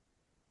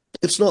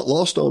 it's not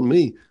lost on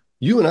me.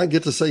 You and I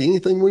get to say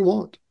anything we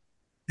want.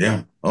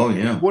 Yeah. Oh,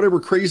 yeah. Whatever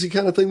crazy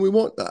kind of thing we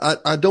want.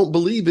 I don't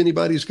believe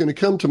anybody's going to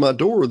come to my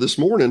door this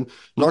morning,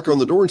 knock on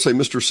the door and say,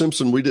 Mr.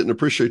 Simpson, we didn't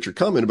appreciate your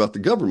comment about the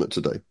government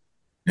today.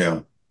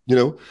 Yeah. you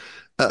know,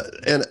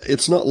 and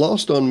it's not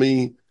lost on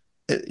me.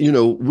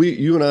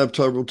 You and I have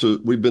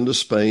we've been to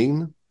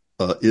Spain,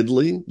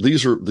 Italy.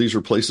 These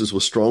are places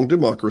with strong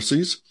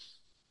democracies.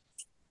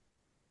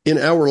 In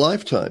our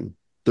lifetime,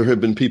 there have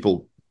been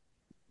people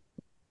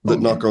that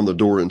Oh, yeah. knock on the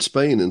door in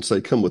Spain and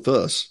say, "Come with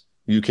us."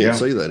 You can't Yeah.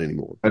 say that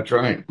anymore. That's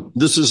right.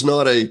 This is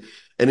not an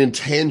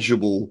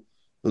intangible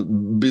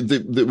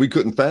that we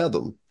couldn't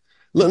fathom.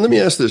 Let me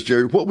ask this,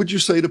 Jerry. What would you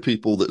say to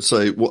people that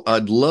say, "Well,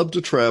 I'd love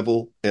to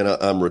travel, and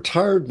I'm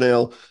retired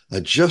now. I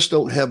just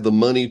don't have the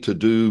money to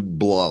do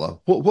blah."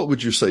 What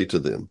would you say to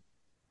them?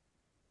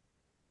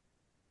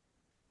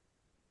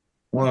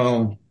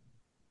 Well,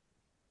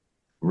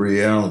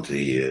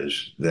 reality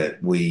is that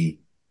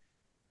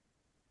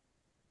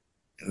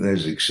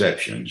there's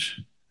exceptions.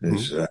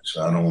 Mm-hmm.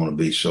 So I don't want to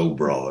be so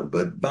broad,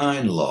 but by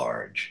and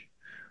large,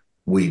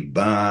 we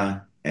buy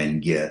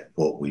and get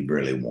what we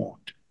really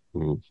want.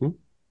 Mm-hmm.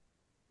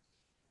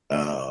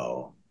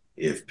 Uh,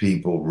 if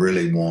people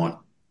really want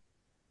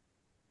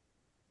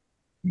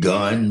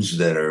guns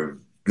that are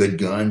good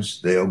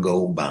guns, they'll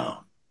go buy them.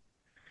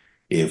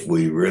 If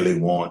we really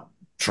want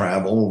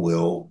travel,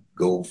 we'll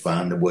go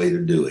find a way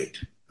to do it.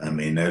 I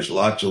mean, there's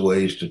lots of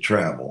ways to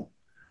travel.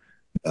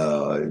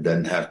 It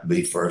doesn't have to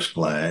be first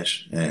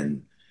class,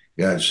 and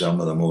got some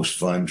of the most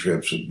fun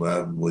trips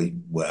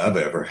I've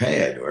ever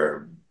had,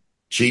 or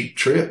cheap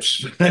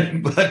trips,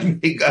 but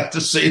we got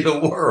to see the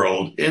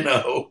world,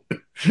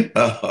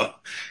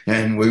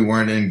 and we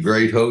weren't in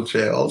great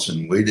hotels,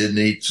 and we didn't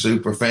eat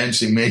super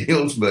fancy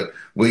meals, but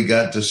we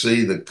got to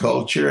see the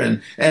culture,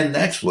 and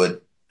that's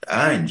what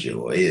I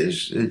enjoy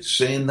is it's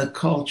seeing the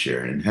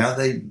culture and how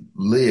they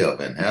live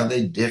and how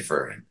they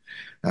differ. And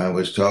I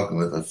was talking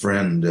with a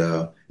friend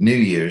New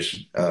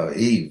Year's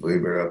Eve. We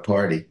were at a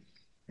party,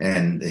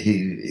 and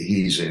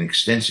he's an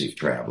extensive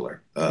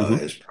traveler. Mm-hmm.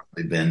 Has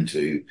probably been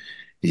to,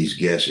 he's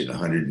guessing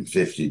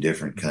 150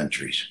 different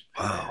countries.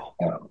 Wow.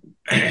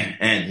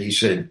 And he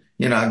said,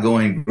 I go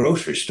in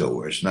grocery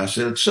stores, and I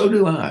said, so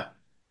do I.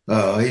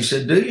 He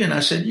said, do you? And I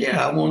said,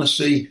 yeah, I want to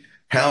see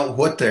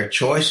what their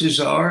choices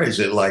are. Is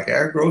it like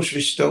our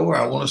grocery store?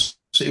 I want to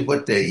see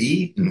what they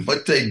eat and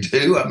what they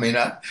do. I mean,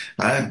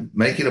 I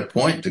make it a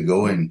point to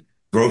go in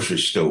grocery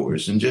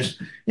stores and just,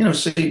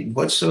 see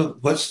what's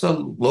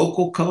the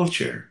local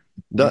culture.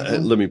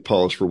 Let me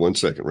pause for 1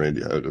 second,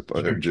 Randy.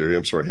 Jerry,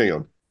 I'm sorry. Hang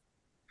on.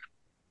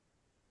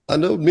 I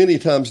know many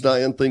times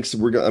Diane thinks I'm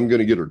going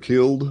to get her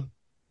killed.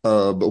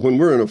 But when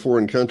we're in a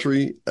foreign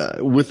country,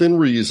 within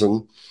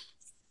reason,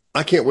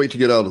 I can't wait to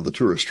get out of the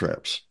tourist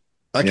traps.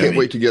 I Yeah, can't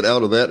wait to get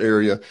out of that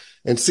area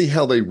and see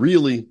how they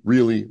really,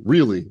 really,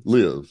 really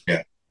live.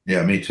 yeah,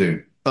 yeah, me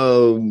too.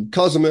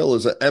 Cozumel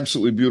is an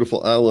absolutely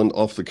beautiful island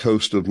off the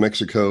coast of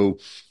Mexico,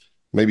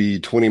 maybe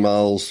 20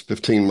 miles,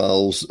 15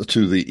 miles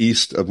to the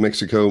east of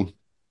Mexico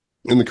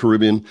in the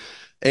Caribbean.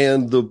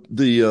 And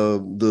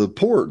the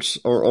ports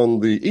are on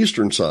the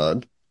eastern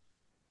side.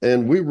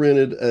 And we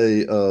rented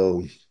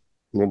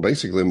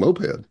basically a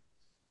moped.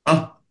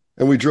 Oh,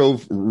 And we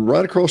drove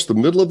right across the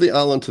middle of the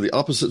island to the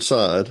opposite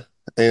side.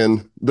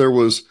 And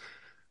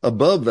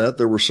above that,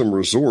 there were some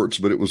resorts,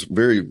 but it was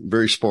very,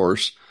 very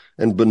sparse.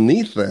 And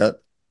beneath that,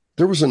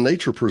 there was a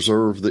nature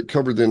preserve that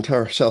covered the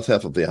entire south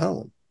half of the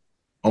island.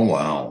 oh,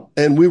 wow.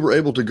 And we were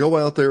able to go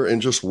out there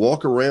and just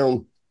walk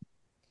around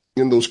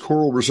in those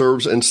coral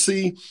reserves and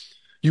see.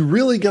 You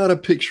really got a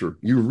picture.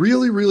 You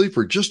really, really,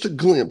 for just a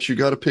glimpse, you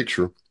got a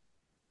picture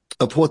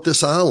of what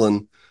this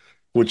island,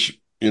 which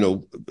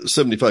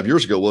 75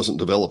 years ago wasn't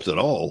developed at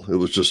all. It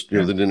was just,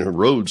 they didn't have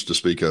roads to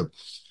speak of.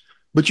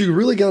 But you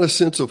really got a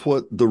sense of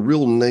what the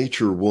real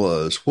nature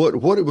was, what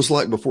it was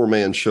like before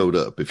man showed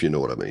up, if you know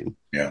what I mean.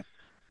 Yeah.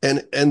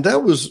 And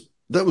that was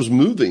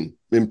moving,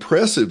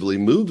 impressively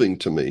moving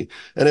to me.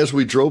 And as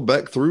we drove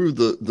back through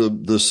the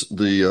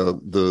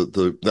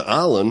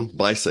island,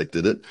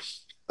 bisected it,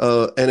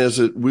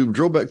 and we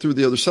drove back through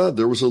the other side,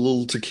 there was a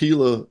little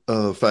tequila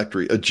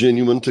factory, a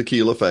genuine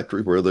tequila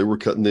factory where they were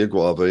cutting the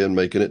agave and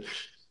making it.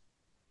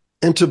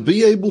 And to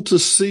be able to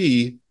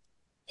see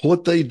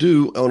what they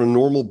do on a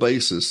normal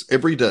basis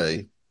every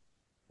day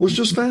was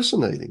just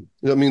fascinating.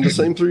 I mean, the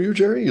same for you,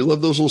 Jerry. You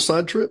love those little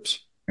side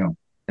trips. Yeah,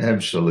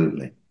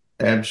 absolutely.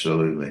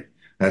 Absolutely.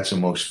 That's the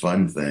most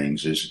fun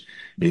things is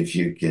if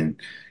you can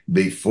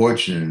be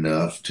fortunate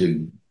enough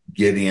to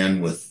get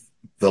in with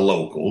the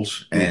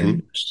locals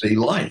and see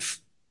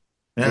life.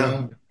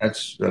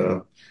 That's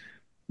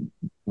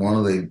one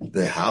of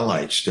the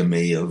highlights to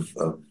me of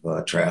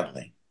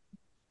traveling.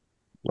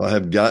 I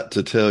have got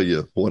to tell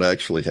you what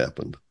actually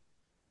happened.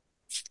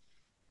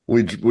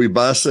 We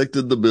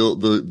bisected the bill,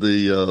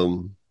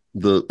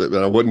 and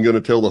I wasn't going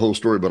to tell the whole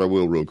story, but I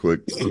will real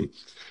quick.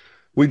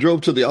 We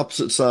drove to the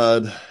opposite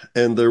side,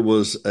 and there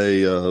was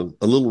a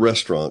little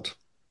restaurant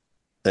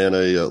and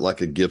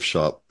like a gift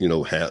shop,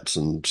 hats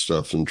and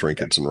stuff and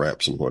trinkets and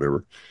wraps and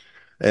whatever.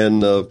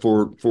 And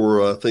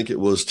for I think it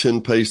was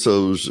 10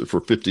 pesos for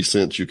 50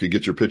 cents, you could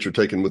get your picture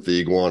taken with the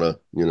iguana,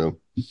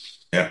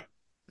 Yeah.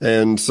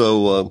 And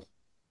so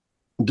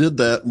did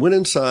that, went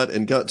inside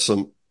and got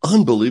some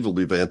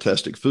unbelievably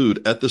fantastic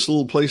food at this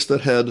little place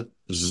that had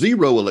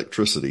zero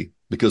electricity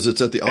because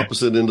it's at the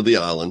opposite end of the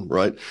island,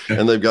 right?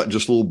 And they've got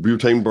just little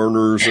butane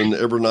burners, and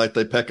every night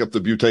they pack up the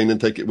butane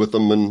and take it with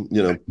them. And,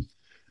 and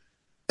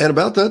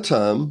about that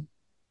time,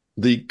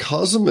 the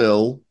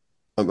Cozumel,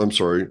 I'm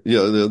sorry.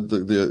 Yeah.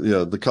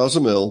 The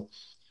Cozumel,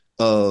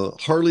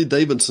 Harley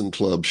Davidson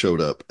Club showed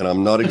up, and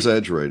I'm not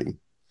exaggerating.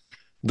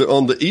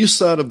 On the east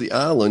side of the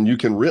island, you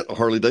can rent a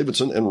Harley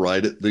Davidson and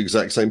ride it the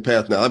exact same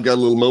path. Now, I've got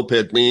a little moped,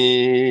 and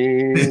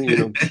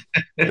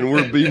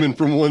we're beaming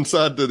from one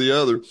side to the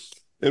other.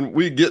 And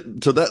we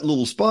get to that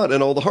little spot,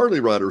 and all the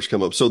Harley riders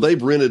come up. So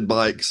they've rented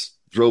bikes,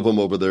 drove them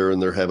over there,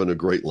 and they're having a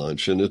great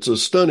lunch. And it's a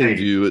stunning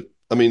view.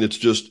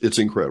 It's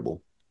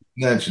incredible.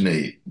 That's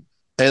neat.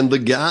 And the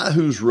guy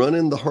who's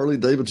running the Harley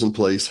Davidson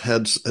place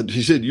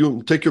he said,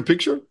 "You take your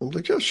picture?" I'm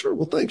like, "Yeah, sure.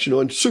 Well, thanks."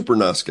 And super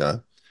nice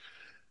guy.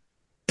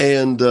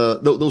 And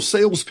those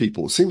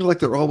salespeople, it seems like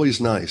they're always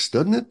nice,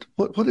 doesn't it?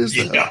 What is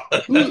that? Yeah.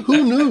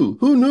 Who knew?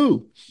 Who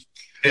knew?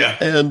 Yeah.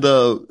 And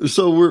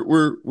so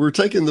we're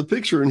taking the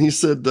picture, and he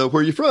said, "Where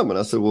are you from?" And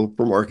I said, "Well,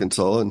 from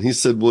Arkansas." And he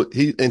said, "Well,"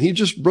 he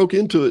just broke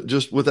into it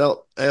just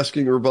without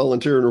asking or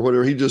volunteering or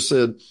whatever. He just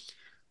said,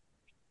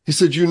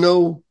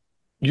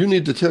 "You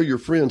need to tell your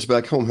friends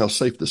back home how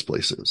safe this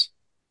place is."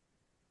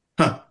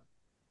 Huh.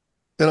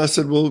 And I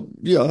said, "Well,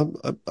 yeah,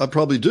 I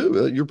probably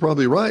do. You're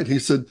probably right." He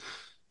said,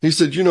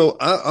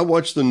 I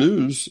watch the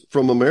news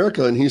from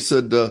America, and he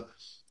said,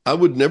 "I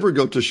would never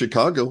go to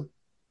Chicago.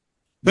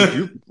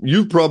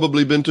 You've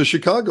probably been to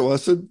Chicago." I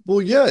said,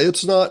 "Well, yeah,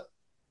 it's not."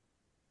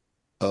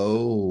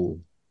 Oh,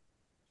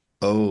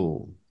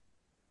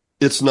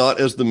 it's not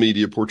as the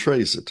media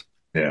portrays it.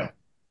 Yeah.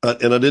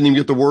 And I didn't even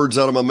get the words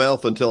out of my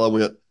mouth until I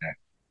went,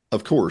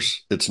 "Of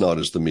course, it's not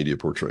as the media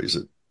portrays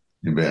it."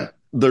 You bet.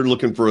 They're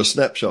looking for a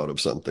snapshot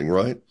of something,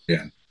 right?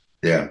 Yeah.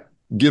 Yeah.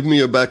 Give me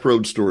a back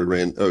road story,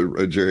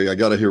 Jerry. I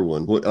got to hear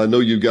one. I know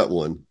you got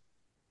one.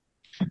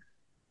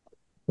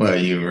 Well,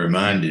 you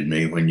reminded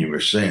me when you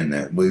were saying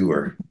that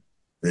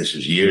this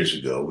was years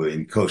ago,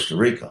 in Costa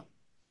Rica,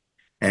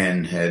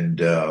 and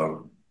had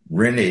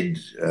rented,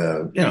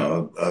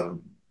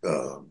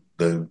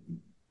 the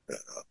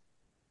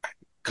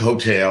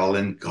hotel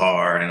and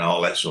car and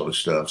all that sort of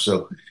stuff.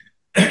 So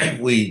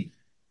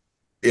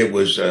it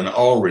was an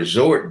all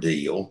resort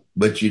deal,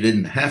 but you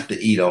didn't have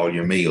to eat all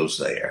your meals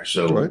there.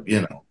 So, right.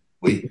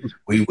 We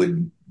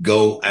would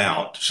go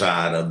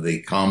outside of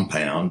the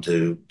compound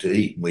to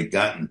eat. We'd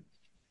gotten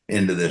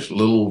into this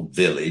little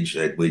village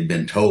that we'd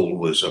been told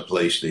was a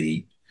place to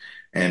eat.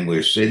 And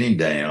we're sitting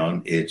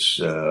down. I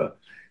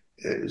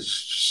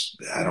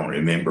don't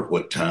remember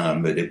what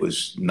time, but it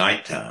was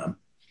nighttime.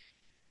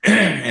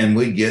 And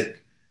we get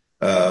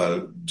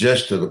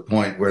just to the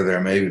point where they're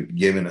maybe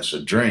giving us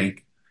a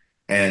drink,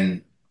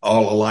 and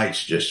all the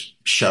lights just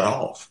shut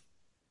off.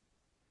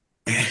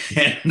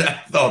 And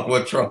I thought,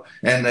 what's wrong?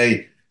 And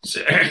they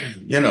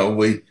said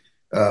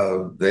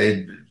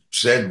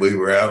we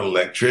were out of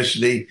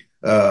electricity.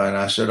 And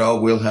I said, "Oh,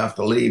 we'll have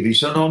to leave." He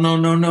said, "Oh, no.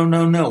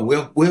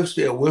 We'll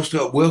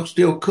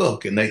still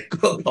cook." And they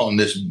cooked on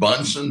this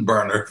Bunsen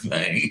burner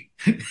thing.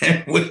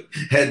 And we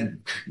had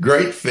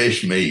great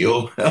fish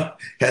meal,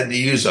 had to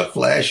use a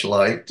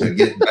flashlight to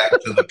get back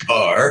to the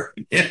car,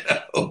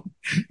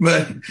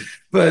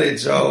 but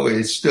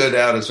it stood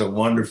out as a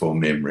wonderful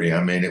memory.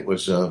 I mean, it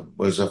was a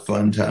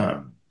fun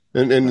time.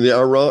 And the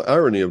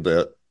irony of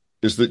that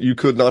is that you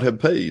could not have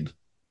paid.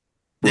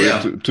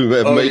 Yeah. To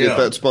have made it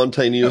that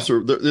spontaneous,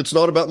 or it's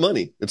not about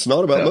money. It's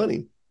not about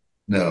money.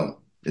 No,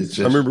 it's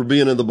just. I remember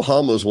being in the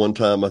Bahamas one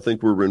time. I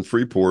think we were in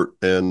Freeport,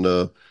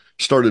 and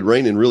started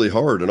raining really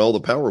hard, and all the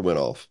power went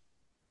off.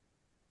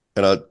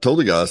 And I told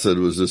the guy, I said,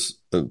 "Was this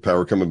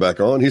power coming back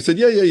on?" He said,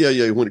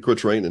 "Yeah. When it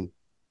quits raining."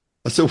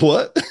 I said,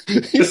 "What?"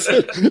 He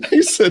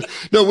said,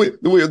 "No,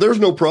 there's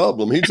no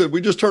problem." He said,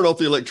 "We just turn off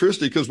the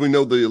electricity because we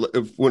know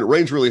when it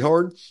rains really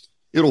hard,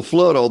 it'll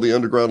flood all the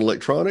underground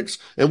electronics,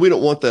 and we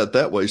don't want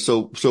that way.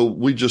 So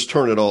we just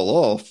turn it all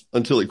off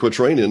until it quits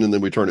raining, and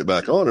then we turn it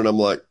back on." And I'm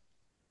like,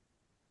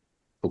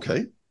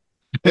 okay.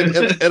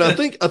 And I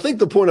think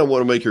the point I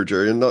want to make here,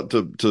 Jerry, and not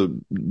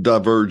to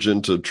diverge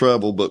into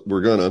travel, but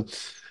we're gonna,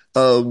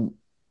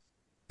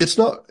 it's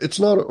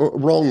not a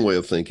wrong way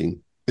of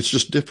thinking. It's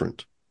just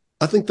different.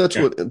 I think that's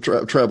what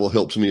travel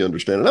helps me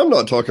understand. And I'm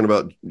not talking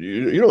about,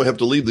 you don't have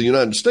to leave the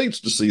United States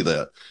to see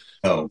that.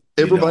 Oh,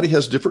 everybody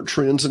has different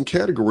trends and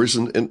categories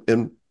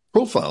and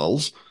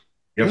profiles.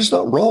 Yep. It's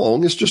not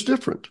wrong. It's just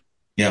different.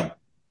 Yeah.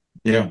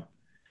 Yeah.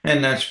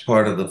 And that's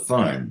part of the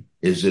fun,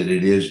 is that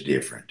it is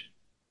different.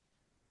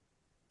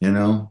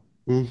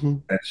 Mm-hmm.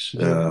 That's,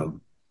 I'll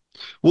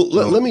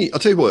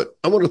tell you what,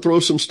 I want to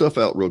throw some stuff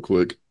out real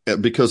quick,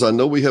 because I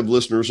know we have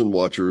listeners and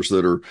watchers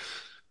that are,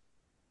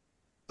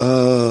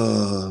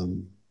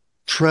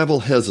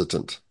 travel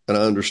hesitant. And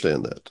I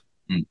understand that.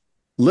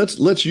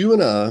 Let's you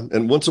and I,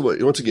 and once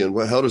again,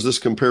 how does this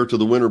compare to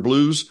the winter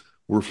blues?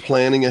 We're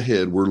planning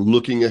ahead. We're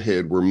looking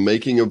ahead. We're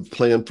making a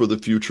plan for the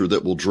future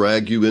that will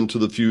drag you into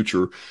the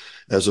future,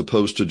 as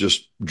opposed to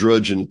just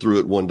drudging through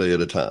it one day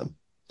at a time.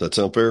 That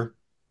sound fair?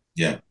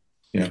 Yeah.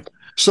 Yeah.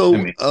 So,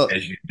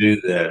 As you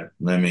do that,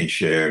 let me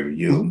share,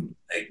 you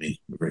make me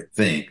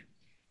think.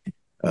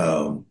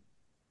 Um,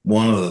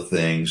 One of the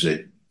things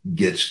that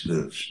gets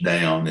us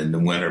down in the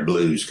winter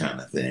blues kind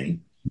of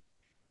thing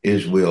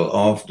is we'll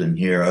often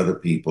hear other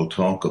people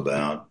talk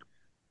about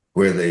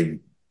where they've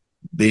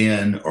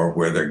been or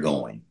where they're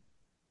going.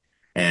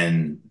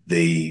 And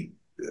the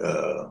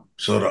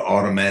sort of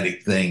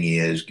automatic thing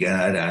is,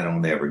 God, I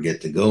don't ever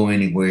get to go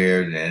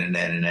anywhere, and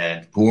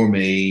that, poor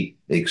me,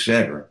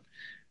 etc.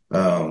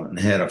 And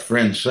had a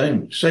friend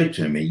say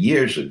to me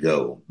years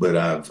ago, but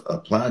I've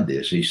applied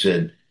this. He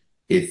said,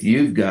 if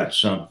you've got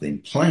something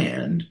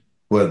planned,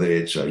 whether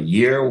it's a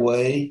year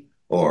away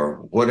or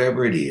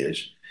whatever it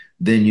is,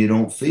 then you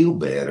don't feel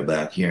bad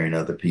about hearing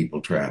other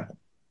people travel.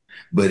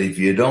 But if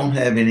you don't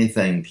have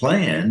anything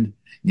planned,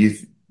 you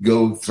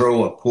go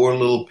throw a poor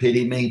little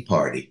pity me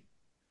party.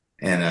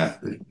 And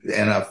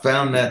I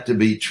found that to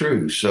be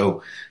true.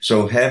 So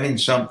having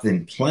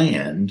something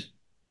planned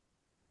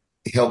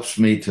helps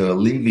me to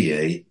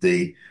alleviate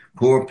the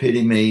poor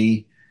pity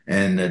me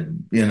and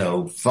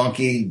the,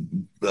 funky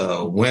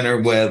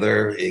winter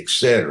weather,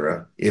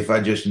 etc. If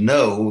I just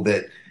know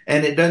that,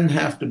 and it doesn't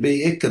have to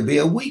be, it could be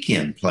a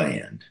weekend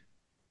planned,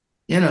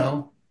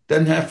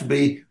 doesn't have to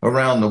be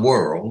around the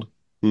world.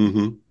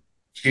 mm-hmm.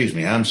 Excuse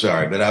me, I'm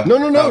sorry, but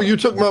No. You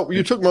took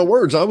my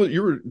words.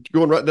 You were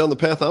going right down the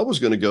path I was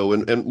going to go.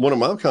 And one of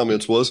my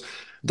comments was,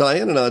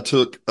 Diane and I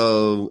took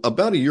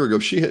about a year ago.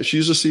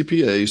 She's a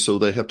CPA, so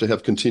they have to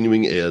have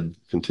continuing ed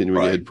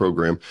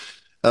program,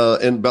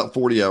 and about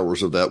 40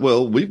 hours of that.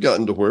 Well, we've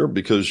gotten to where,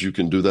 because you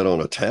can do that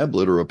on a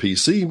tablet or a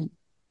PC.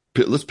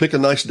 Let's pick a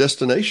nice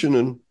destination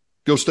and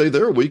go stay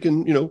there a week.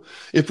 And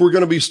if we're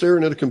going to be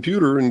staring at a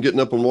computer and getting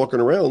up and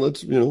walking around,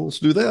 let's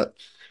do that.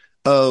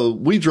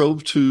 We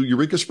drove to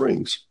Eureka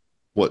Springs.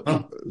 What,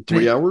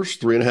 3 hours,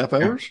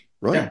 3.5 hours,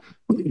 right?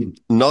 Yeah.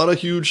 Not a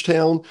huge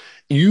town.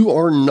 You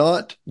are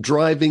not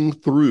driving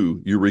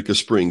through Eureka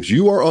Springs.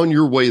 You are on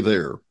your way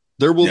there.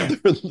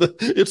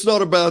 It's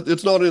not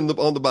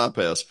on the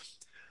bypass.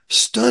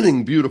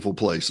 Stunning, beautiful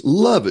place.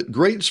 Love it.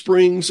 Great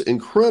springs,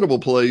 incredible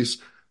place,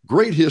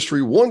 great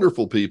history,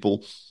 wonderful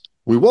people.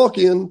 We walk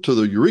into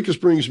the Eureka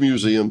Springs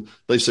Museum.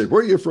 They say,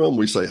 where are you from?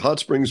 We say, Hot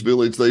Springs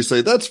Village. They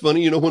say, that's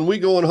funny. When we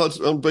go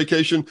on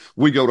vacation,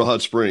 we go to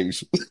Hot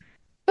Springs.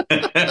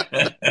 Kind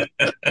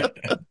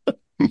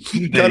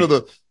of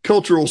the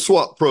cultural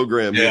swap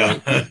program.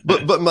 Yeah.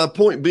 But my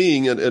point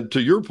being, and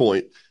to your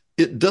point,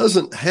 it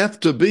doesn't have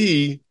to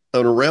be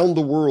an around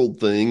the world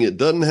thing. It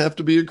doesn't have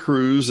to be a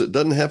cruise. It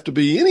doesn't have to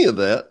be any of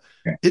that.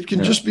 It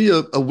can just be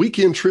a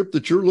weekend trip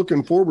that you're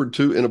looking forward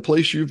to in a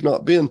place you've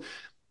not been.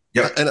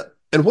 Yeah.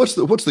 And what's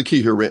the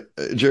key here,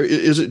 Jerry?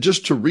 Is it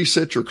just to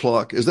reset your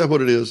clock? Is that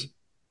what it is?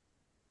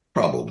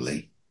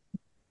 Probably.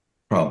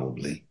 I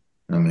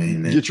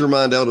mean, get your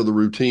mind out of the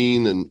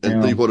routine and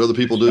think what other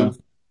people do.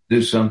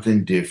 Do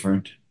something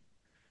different.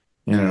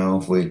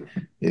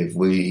 If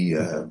we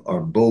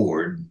are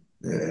bored,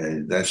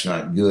 that's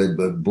not good.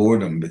 But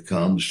boredom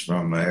becomes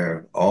from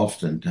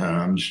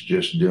oftentimes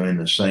just doing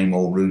the same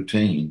old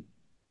routine.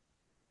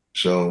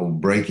 So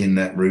breaking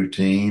that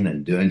routine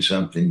and doing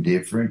something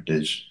different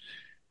is,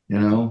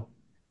 had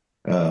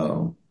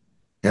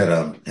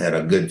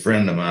a good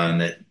friend of mine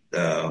that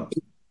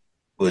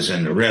was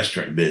in the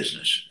restaurant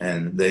business,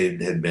 and they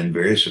had been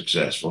very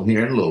successful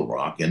here in Little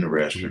Rock in the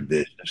restaurant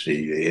business.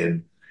 They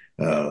had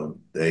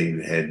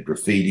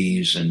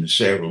graffitis and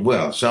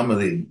some of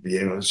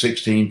the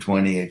 16,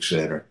 20,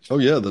 etc. Oh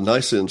yeah, the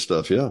nice end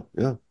stuff. Yeah.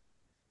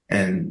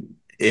 And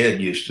Ed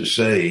used to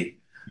say,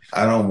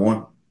 I don't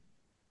want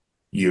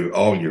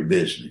all your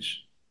business.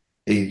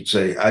 He'd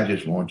say, I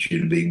just want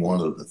you to be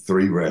one of the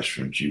 3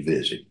 restaurants you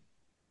visit.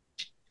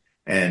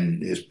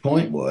 And his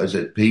point was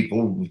that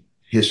people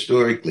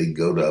historically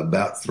go to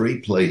about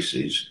 3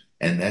 places,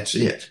 and that's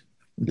it.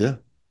 Yeah.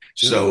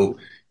 So,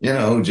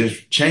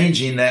 just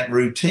changing that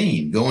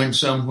routine, going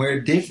somewhere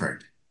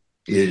different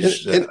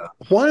is. And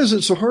why is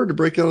it so hard to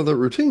break out of that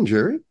routine,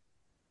 Jerry?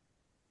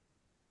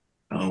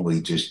 Oh,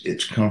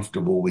 it's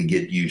comfortable. We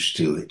get used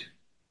to it.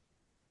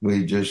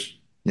 We just,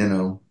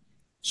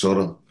 sort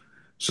of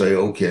say,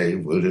 okay,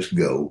 we'll just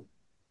go.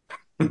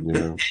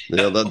 Yeah.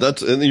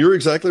 That's, and you're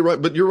exactly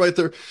right. But you're right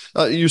there.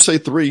 You say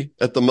 3,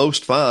 at the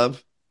most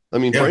 5. I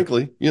mean,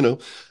 frankly,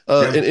 and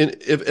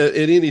if at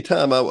any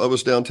time I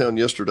was downtown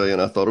yesterday and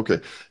I thought,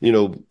 okay,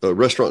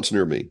 restaurants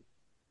near me.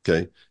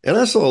 Okay. And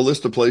I saw a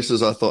list of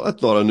places I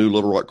thought I knew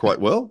Little Rock quite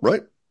well.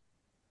 Right.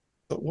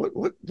 But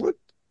what,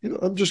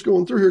 I'm just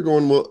going through here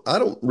going, well, I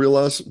don't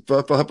realize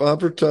five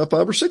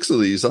or 6 of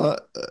these.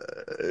 What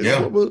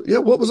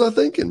was I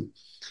thinking?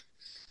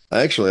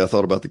 I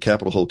thought about the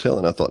Capitol Hotel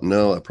and I thought,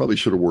 no, I probably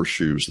should have wore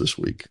shoes this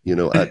week.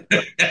 I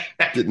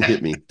didn't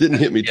hit me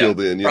till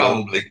then.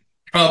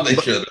 Probably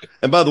should have.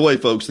 And by the way,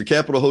 folks, the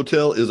Capitol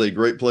Hotel is a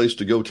great place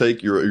to go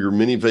take your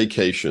mini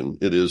vacation.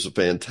 It is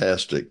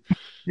fantastic.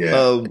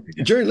 Yeah.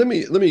 Jerry, let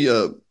me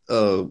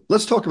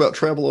let's talk about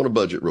travel on a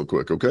budget real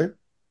quick. Okay.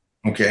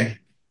 Okay.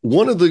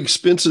 One of the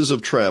expenses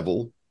of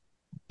travel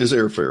is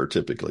airfare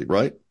typically,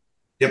 right?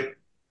 Yep.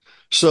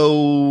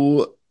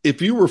 So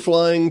if you were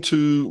flying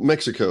to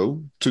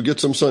Mexico to get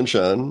some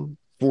sunshine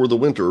for the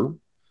winter,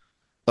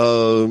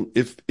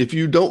 if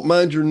you don't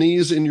mind your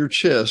knees in your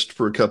chest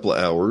for a couple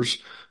of hours,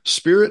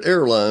 Spirit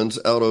Airlines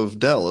out of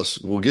Dallas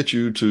will get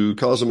you to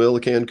Cozumel,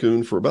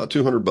 Cancun for about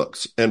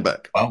 $200 and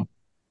back. Wow.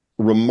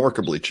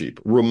 Remarkably cheap.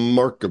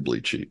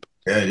 Remarkably cheap.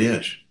 Yeah, it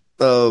is.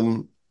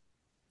 Um,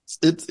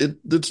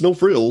 it's no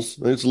frills.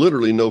 It's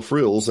literally no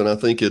frills, and I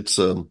think it's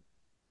Well,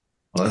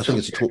 I that's think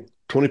it's okay.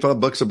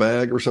 $25 a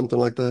bag or something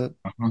like that.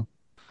 Uh-huh.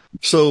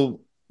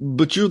 So,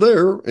 but you're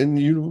there, and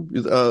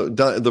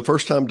the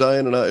first time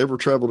Diane and I ever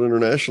traveled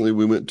internationally,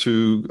 we went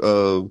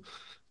to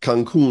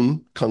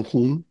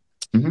Cancun,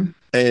 Hmm.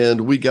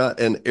 and we got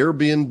an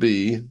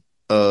Airbnb.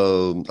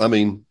 I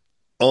mean,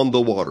 on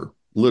the water,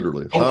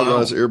 literally Oh,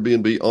 high-rise wow.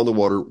 Airbnb on the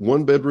water,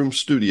 one bedroom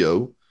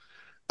studio.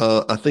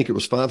 I think it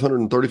was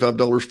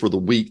 $535 for the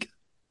week.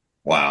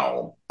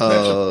 Wow.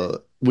 That's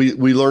a,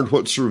 We learned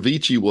what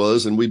ceviche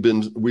was, and we've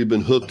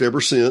been hooked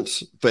ever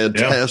since. yeah.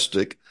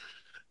 Fantastic.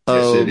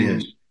 Yes, it Um,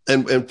 is.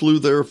 and flew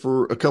there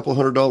for a couple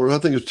 $100. I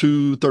think it's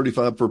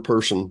 $235 per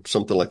person,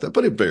 something like that.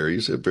 But it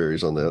varies. It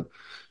varies on that.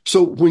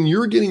 So when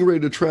you're getting ready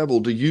to travel,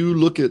 do you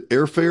look at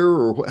airfare,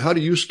 or how do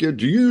you schedule?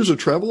 Do you use a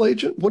travel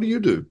agent? What do you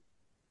do?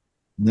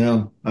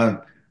 No, I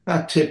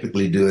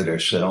typically do it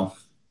ourselves.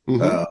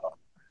 Hmm. Uh,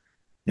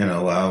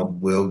 I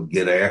will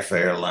get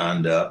airfare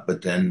lined up,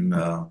 but then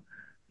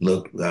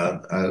look,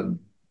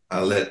 I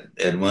let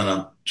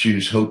Edwina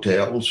choose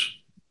hotels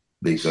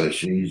because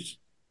she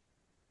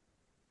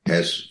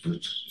has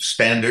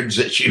standards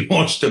that she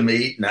wants to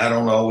meet, and I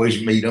don't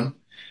always meet them.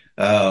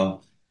 Uh,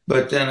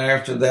 but then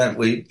after that,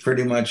 we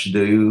pretty much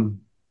do,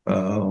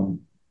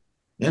 um,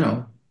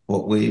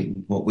 what we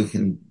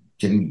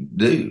can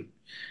do.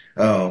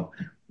 Uh,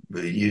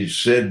 you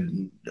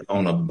said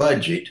on a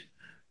budget.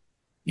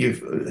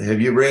 You've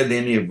Have you read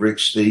any of Rick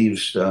Steves'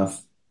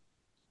 stuff?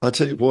 I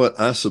tell you what,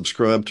 I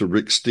subscribe to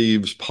Rick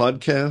Steves'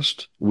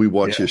 podcast. We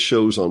watch Yeah, his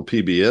shows on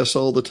PBS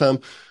all the time.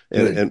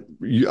 good.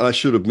 I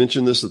should have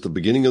mentioned this at the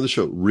beginning of the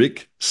show.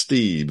 Rick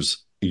Steves,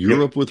 Yep.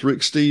 Europe with Rick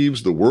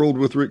Steves, The World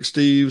with Rick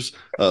Steves.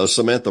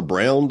 Samantha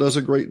Brown does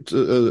a great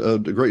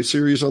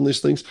series on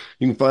these things.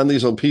 You can find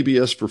these on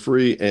PBS for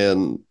free.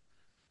 And,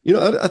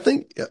 I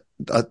think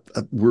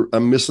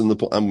I'm missing the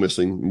point.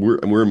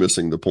 We're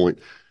missing the point.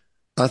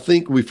 I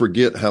think we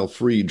forget how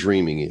free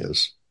dreaming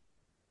is.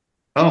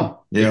 Oh,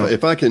 if yeah,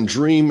 if I can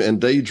dream and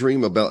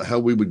daydream about how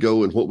we would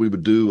go and what we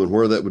would do and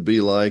where that would be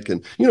like,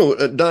 and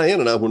Diane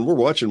and I, when we're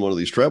watching one of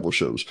these travel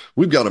shows,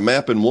 we've got a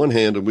map in one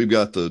hand and we've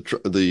got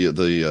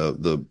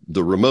the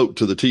remote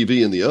to the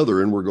TV in the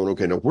other, and we're going,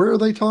 okay, now where are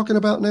they talking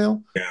about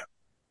now? yeah,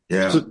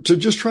 yeah, To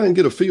just try and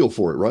get a feel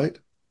for it, right?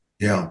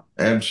 yeah,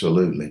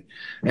 absolutely.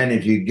 And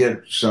if you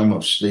get some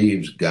of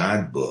Steve's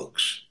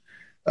guidebooks,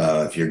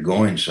 if you're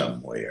going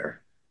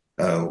somewhere,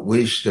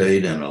 we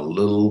stayed in a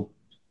little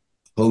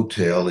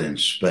hotel in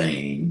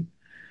Spain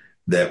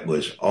that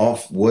was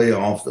way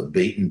off the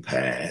beaten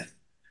path.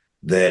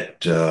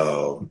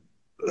 And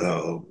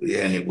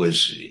it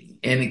was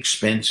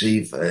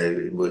inexpensive.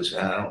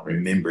 I don't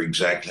remember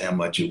exactly how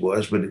much it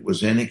was, but it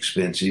was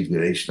inexpensive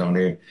based on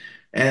there.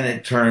 And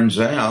it turns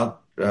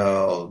out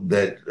and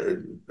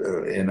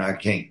I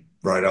can't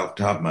right off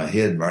the top of my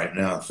head right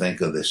now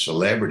think of the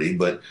celebrity,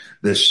 but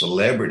this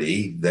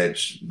celebrity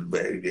that's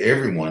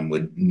everyone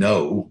would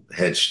know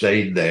had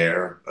stayed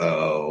there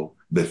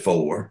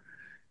before.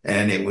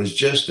 And it was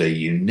just a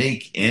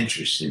unique,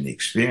 interesting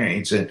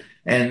experience.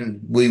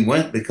 And we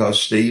went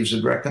because Steve's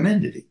had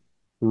recommended it.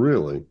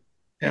 Really?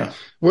 Yeah.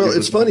 Well, It it's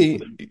was, funny.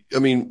 I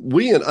mean,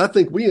 I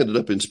think we ended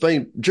up in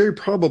Spain. Jerry,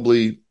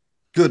 probably,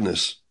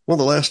 goodness, one of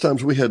the last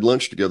times we had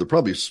lunch together,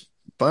 probably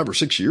 5 or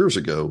 6 years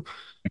ago.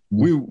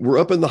 We were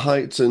up in the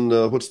Heights in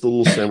what's the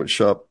little sandwich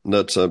shop?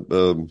 Nuts, oh,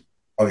 yeah.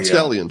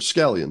 scallions,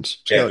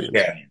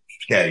 Yeah.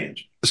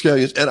 Scallions.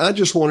 scallions. And I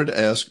just wanted to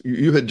ask,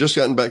 you had just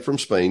gotten back from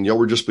Spain. Y'all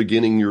were just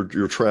beginning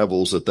your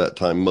travels at that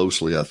time,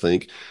 mostly, I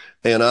think.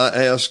 And I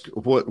asked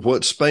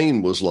what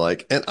Spain was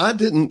like. And I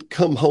didn't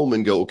come home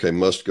and go, okay,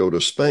 must go to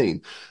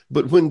Spain.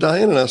 But when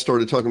Diane and I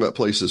started talking about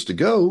places to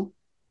go,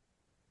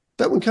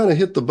 that one kind of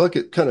hit the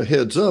bucket kind of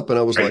heads up. And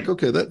I was like, Right.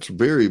 okay, that's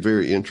very,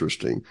 very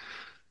interesting.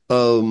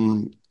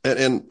 And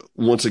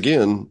once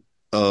again,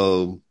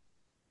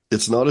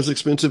 it's not as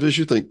expensive as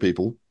you think,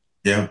 people.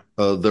 Yeah.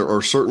 There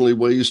are certainly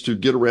ways to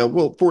get around.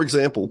 Well, for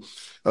example,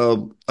 I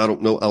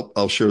don't know.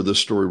 I'll share this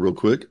story real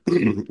quick.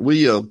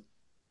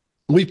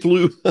 We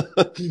flew.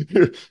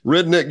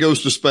 Redneck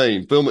goes to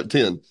Spain. Film at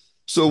 10.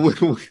 So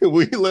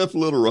we left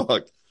Little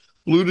Rock,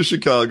 flew to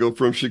Chicago.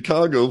 From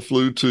Chicago,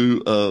 flew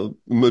to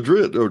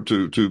Madrid or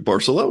to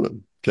Barcelona.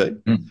 Okay,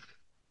 Mm.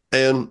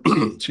 and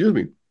excuse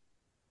me.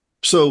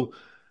 So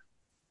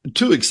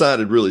too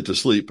excited really to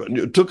sleep.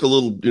 It took a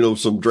little,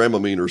 some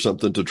Dramamine or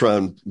something to try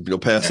and,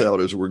 pass Yeah.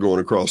 out as we're going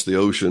across the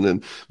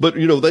ocean. But,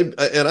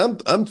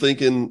 I'm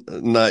thinking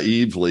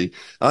naively,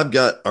 I've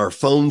got our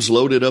phones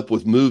loaded up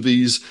with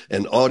movies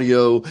and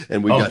audio,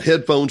 and we've got Oh,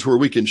 headphones where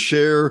we can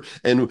share.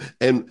 And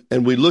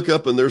we look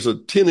up and there's a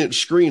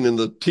 10-inch screen in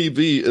the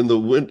TV in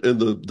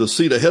the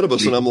seat ahead of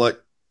us. And I'm like,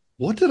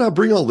 what did I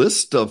bring all this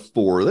stuff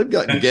for? They've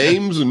got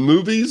games and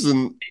movies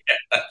and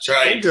That's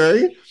right.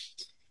 okay.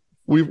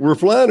 We're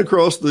flying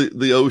across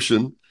the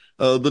ocean.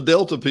 The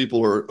Delta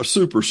people are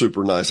super,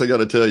 super nice. I got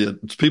to tell you,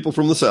 it's people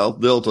from the South.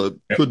 Delta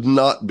could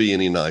not be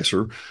any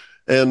nicer.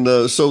 And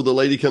so the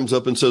lady comes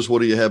up and says,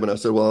 "What do you have?" And I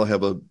said, "Well, I'll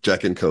have a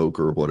Jack and Coke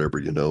or whatever,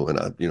 you know." And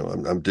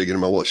I'm digging in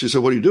my wallet. She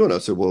said, "What are you doing?" I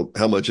said, "Well,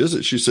 how much is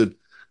it?" She said,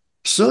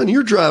 "Son,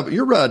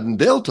 you're riding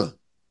Delta.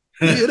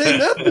 It ain't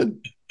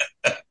nothing."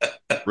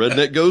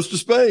 Redneck goes to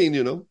Spain,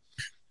 you know.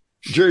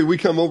 Jerry, we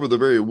come over the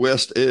very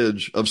west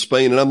edge of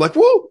Spain, and I'm like,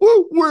 "Whoa,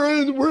 whoa,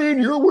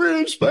 we're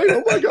in Spain.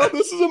 Oh my God,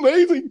 this is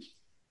amazing."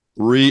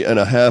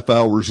 3.5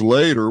 hours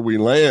later, we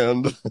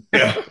land.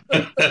 Yeah.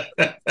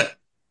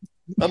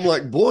 I'm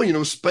like, boy, you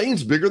know,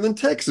 Spain's bigger than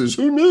Texas.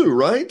 Who knew,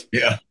 right?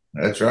 Yeah,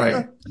 that's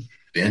right.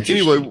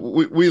 Anyway,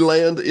 we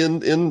land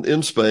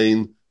in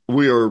Spain.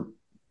 We are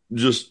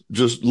just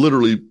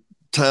literally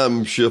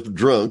time shift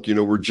drunk. You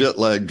know, we're jet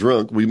lag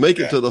drunk. We make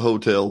it to the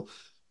hotel.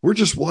 We're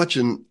just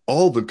watching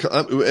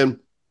and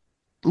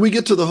we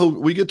get to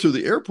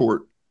the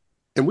airport,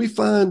 and we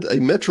find a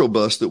metro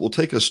bus that will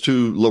take us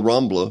to La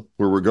Rambla,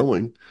 where we're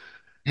going.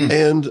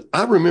 And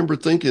I remember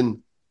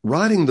thinking,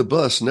 riding the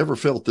bus never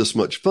felt this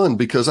much fun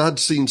because I'd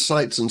seen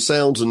sights and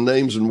sounds and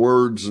names and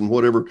words and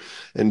whatever.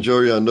 And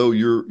Jerry, I know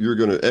you're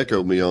going to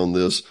echo me on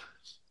this.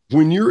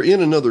 When you're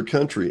in another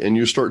country and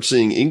you start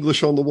seeing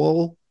English on the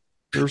wall,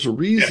 there's a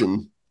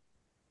reason.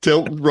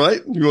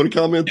 Right? You want to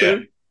comment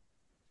there?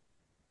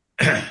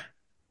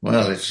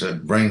 Well,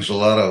 it brings a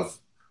lot of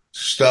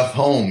stuff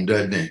home,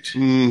 doesn't it?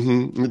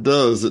 Mm-hmm. It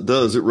does. It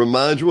does. It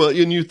reminds you. Well,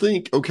 and you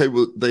think, okay,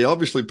 well, they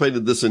obviously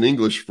painted this in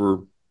English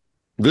for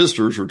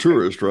visitors or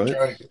tourists, right? That's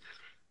right.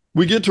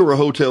 We get to our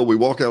hotel. We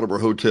walk out of our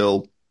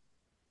hotel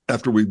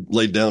after we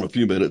laid down a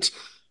few minutes.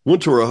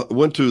 Went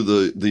to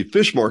the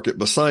fish market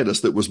beside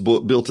us that was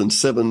built in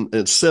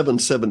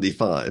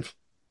 775.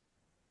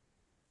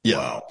 Yeah.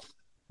 Wow.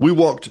 We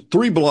walked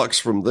 3 blocks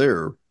from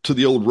there to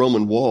the old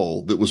Roman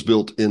wall that was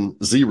built in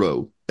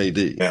 0 AD.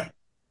 Yeah.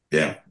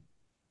 Yeah.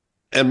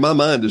 And my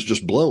mind is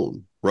just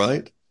blown,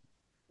 right?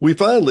 We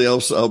finally,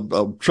 I'll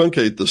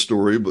truncate the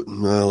story, but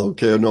well,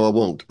 okay, no, I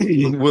won't.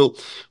 Well,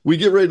 we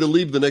get ready to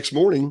leave the next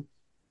morning,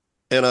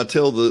 and I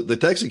tell the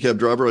taxi cab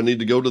driver I need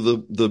to go to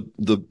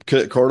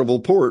the Carnival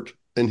port,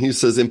 and he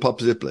says,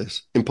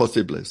 imposibles. And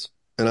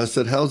I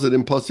said, how's it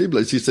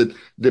imposibles? He said,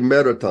 the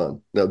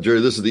marathon. Now, Jerry,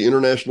 this is the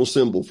international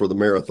symbol for the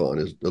marathon,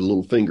 is the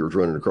little fingers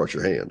running across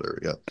your hand there.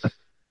 Yeah.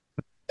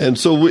 And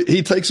so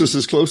he takes us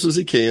as close as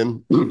he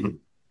can. And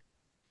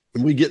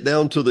we get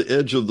down to the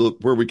edge of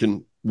where we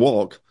can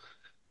walk.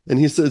 And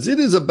he says, it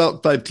is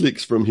about 5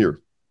 clicks from here.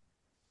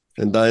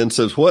 And Diane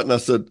says, what? And I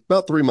said,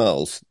 about 3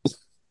 miles.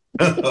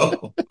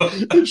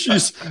 And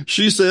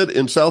she said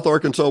in South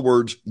Arkansas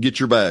words, get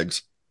your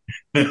bags.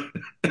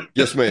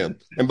 Yes, ma'am.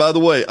 And by the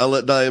way, I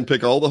let Diane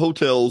pick all the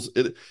hotels.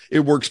 It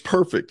works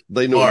perfect.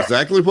 They know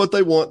exactly what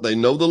they want. They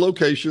know the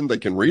location. They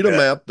can read a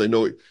map. They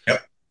know it.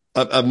 Yep.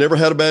 I've never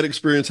had a bad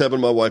experience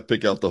having my wife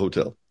pick out the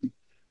hotel.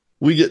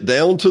 We get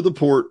down to the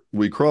port.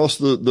 We cross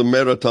the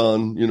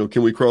marathon. You know,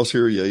 can we cross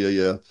here?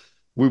 Yeah.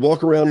 We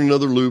walk around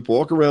another loop,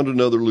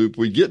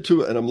 We get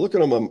to it, and I'm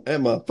looking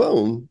at my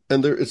phone,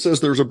 and it says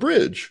there's a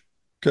bridge.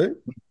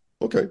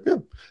 Okay, yeah.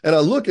 And I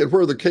look at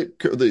where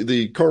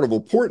the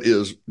Carnival port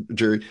is,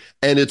 Jerry,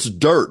 and it's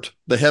dirt.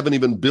 They haven't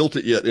even built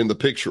it yet in the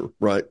picture,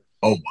 right?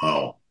 Oh,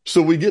 wow.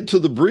 So we get to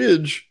the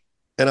bridge,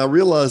 and I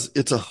realize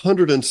it's a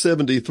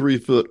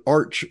 173-foot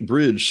arch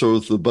bridge so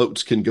the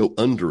boats can go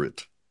under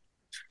it.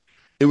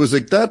 It was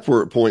at that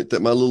point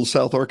that my little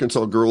South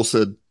Arkansas girl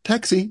said,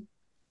 taxi.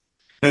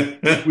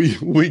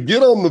 we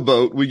get on the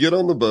boat,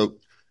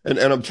 and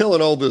I'm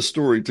telling all this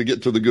story to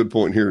get to the good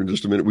point here in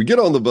just a minute. We get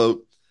on the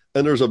boat,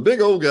 and there's a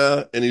big old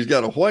guy, and he's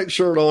got a white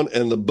shirt on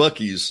and the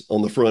Buc-ee's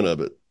on the front of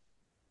it.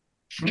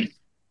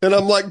 And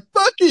I'm like,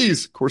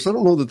 Buc-ee's! Of course, I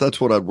don't know that that's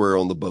what I'd wear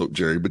on the boat,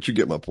 Jerry, but you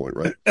get my point,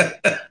 right?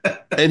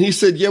 And he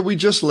said, yeah, we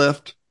just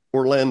left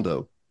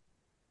Orlando.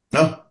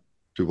 No.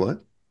 To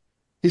what?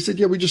 He said,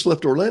 yeah, we just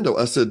left Orlando.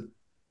 I said,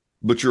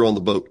 but you're on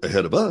the boat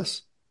ahead of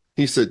us.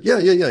 He said,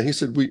 yeah. He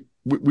said,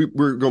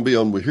 we're going to be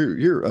on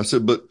here. I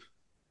said, but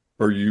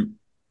are you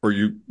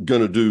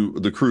going to do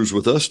the cruise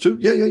with us too?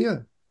 Yeah.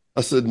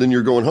 I said, then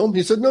you're going home?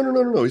 He said,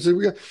 no. He said,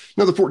 we got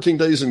another 14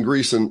 days in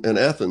Greece and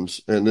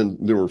Athens, and then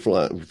we're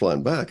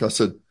flying back. I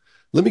said,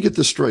 let me get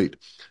this straight.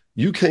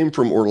 You came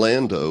from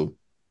Orlando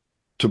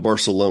to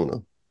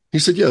Barcelona. He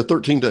said, yeah,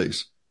 13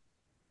 days.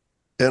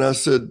 And I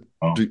said,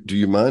 do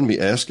you mind me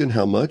asking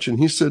how much? And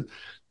he said,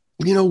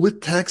 you know,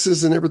 with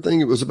taxes and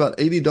everything, it was about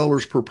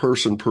 $80 per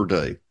person per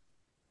day.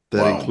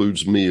 That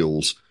includes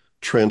meals,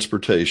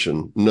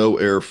 transportation, no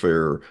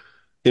airfare,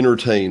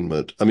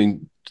 entertainment. I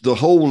mean, the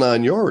whole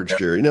 9 yards,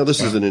 Jerry. Now,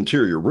 this is an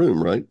interior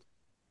room, right?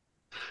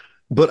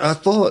 But I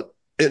thought,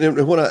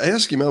 and when I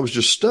asked him, I was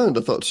just stunned.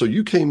 I thought, so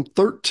you came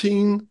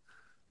 13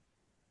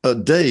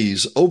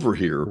 days over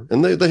here,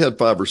 and they had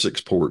 5 or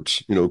 6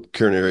 ports, you know,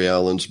 Canary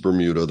Islands,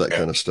 Bermuda, that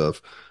kind of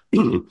stuff.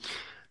 And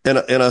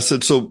I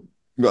said, so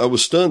I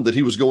was stunned that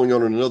he was going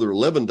on another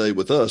 11-day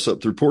with us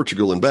up through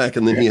Portugal and back.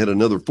 And then he had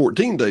another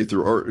 14-day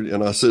through our,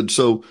 and I said,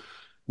 so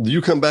do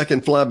you come back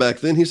and fly back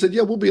then? He said,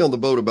 yeah, we'll be on the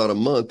boat about a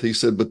month. He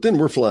said, but then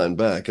we're flying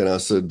back. And I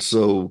said,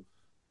 so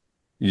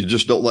you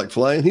just don't like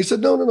flying? He said,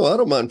 no, I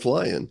don't mind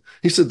flying.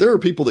 He said, there are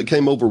people that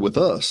came over with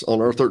us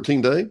on our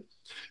 13-day,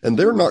 and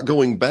they're not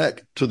going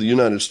back to the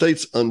United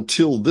States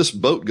until this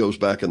boat goes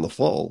back in the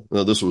fall.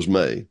 Now, this was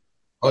May.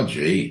 Oh,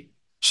 gee.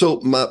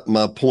 So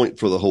my point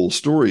for the whole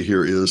story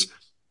here is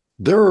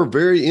there are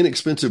very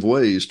inexpensive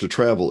ways to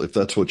travel if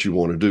that's what you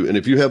want to do. And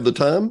if you have the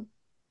time,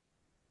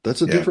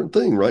 that's a different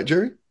thing, right,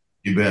 Jerry?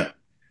 You bet.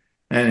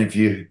 And if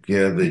you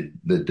have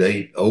the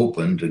date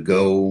open to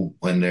go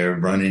when they're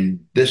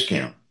running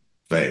discount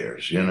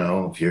fares,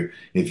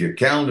 if your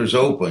calendar's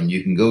open,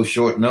 you can go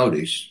short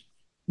notice.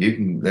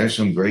 There's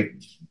some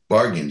great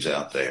bargains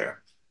out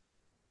there.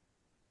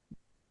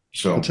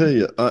 So I'll tell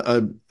you,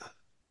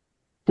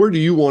 where do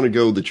you want to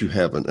go that you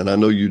haven't? And I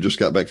know you just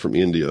got back from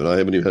India, and I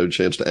haven't even had a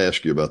chance to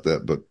ask you about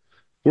that, but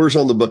where's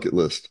on the bucket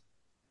list?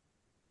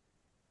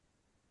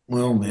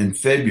 Well, in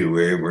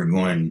February, we're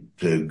going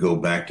to go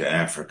back to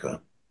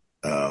Africa.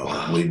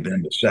 Wow. We've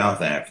been to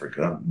South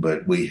Africa,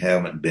 but we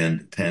haven't been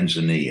to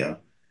Tanzania.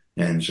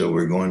 And so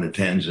we're going to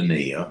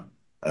Tanzania.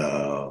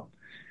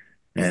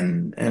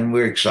 And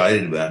we're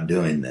excited about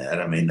doing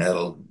that. I mean,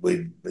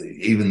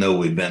 even though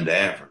we've been to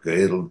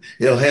Africa,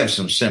 it'll have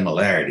some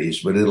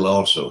similarities, but it'll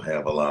also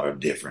have a lot of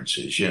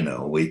differences.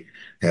 We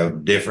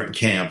have different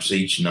camps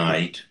each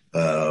night.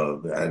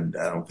 I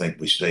don't think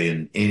we stay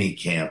in any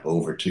camp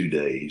over 2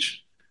 days.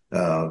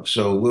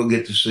 So we'll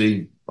get to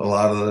see a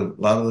lot of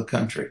the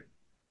country.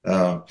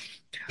 Kind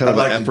of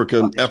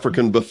an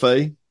African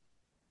buffet.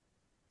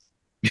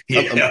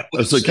 Yeah,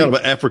 it's a kind of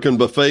an African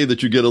buffet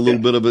that you get a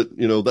little bit of it.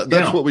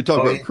 That's what we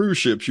talk about. Cruise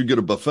ships, you get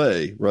a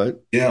buffet, right?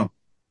 Yeah.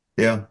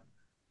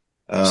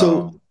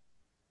 So,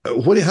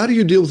 how do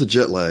you deal with the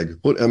jet lag?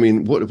 What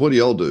do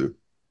y'all do?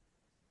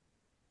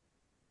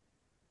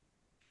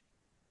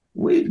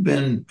 We've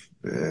been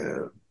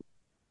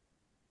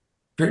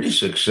pretty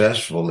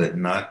successful at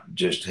not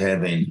just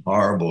having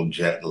horrible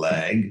jet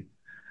lag.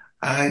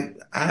 I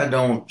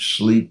don't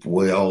sleep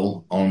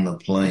well on the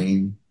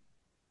plane.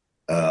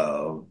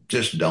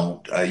 Just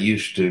don't. I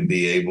used to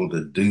be able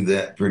to do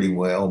that pretty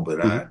well,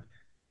 but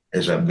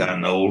as I've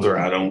gotten older,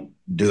 I don't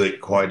do it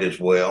quite as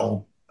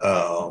well.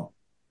 But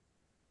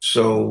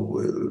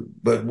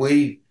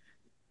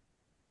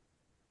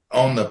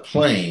on the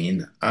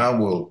plane, I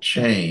will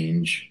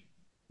change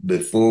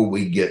before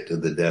we get to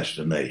the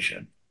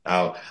destination.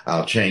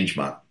 I'll change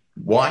my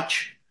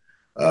watch,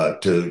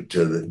 to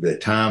the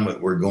time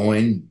that we're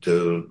going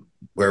to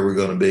where we're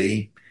going to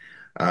be.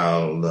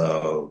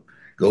 I'll,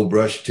 go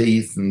brush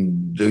teeth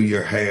and do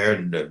your hair,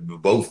 and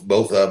both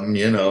of them,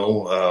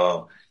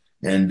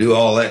 and do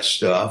all that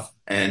stuff,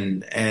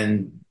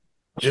 and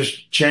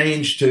just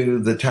change to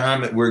the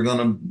time that we're going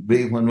to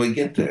be when we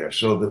get there,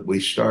 so that we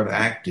start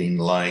acting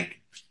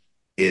like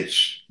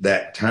it's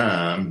that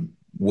time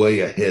way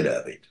ahead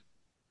of it.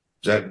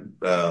 Is that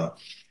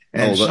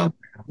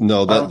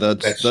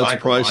that's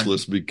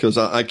priceless, because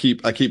I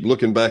keep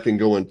looking back and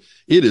going,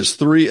 it is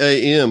 3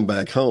 a.m.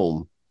 back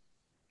home.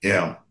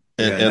 Yeah.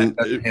 And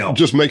it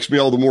just makes me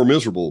all the more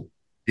miserable.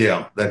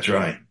 Yeah, that's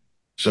right.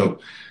 So,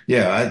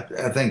 yeah,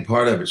 I think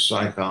part of it's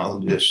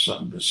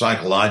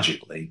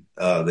psychologically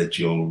that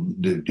you'll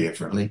do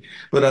differently.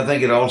 But I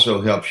think it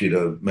also helps you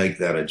to make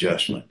that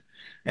adjustment.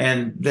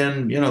 And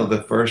then,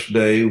 the first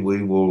day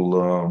we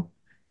will,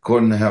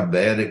 according to how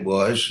bad it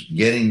was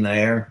getting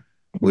there,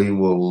 we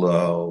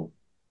will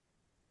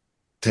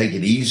take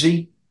it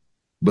easy,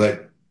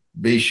 but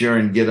be sure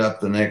and get up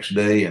the next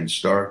day and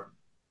start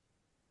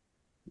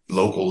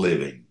local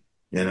living,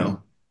 Yeah.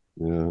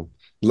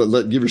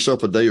 Give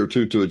yourself a day or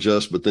two to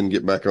adjust, but then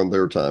get back on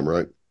their time,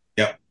 right?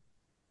 Yep.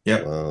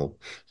 Wow.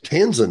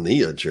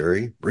 Tanzania,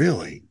 Jerry,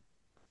 really?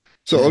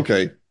 So,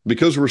 okay,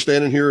 because we're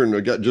standing here and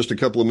I got just a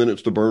couple of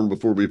minutes to burn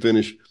before we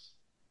finish,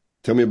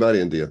 tell me about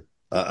India.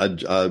 I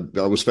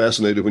was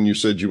fascinated when you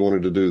said you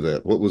wanted to do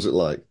that. What was it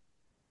like?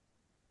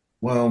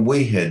 Well,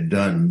 we had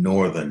done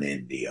northern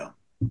India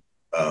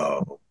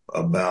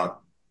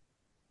about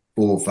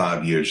 4 or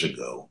 5 years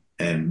ago,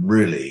 and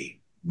really,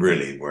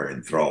 really were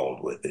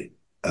enthralled with it.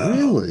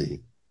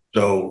 Really?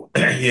 So,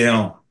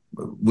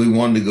 we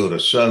wanted to go to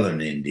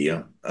southern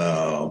India,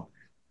 Mumbai.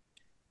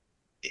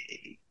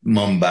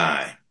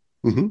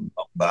 Mm-hmm.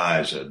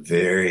 Mumbai is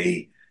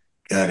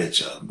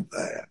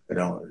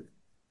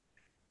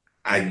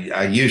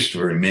I used to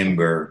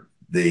remember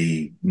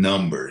the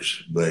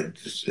numbers, but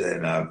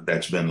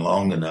that's been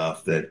long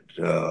enough that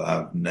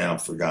I've now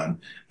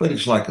forgotten. But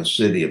it's like a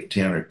city of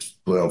 10 or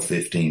 12,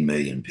 15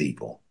 million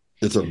people.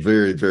 It's a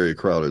very, very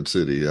crowded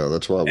city. Yeah,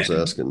 that's why I was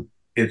asking.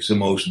 It's the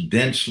most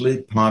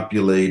densely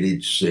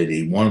populated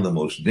city, one of the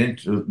most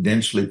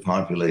densely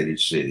populated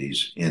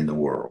cities in the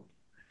world.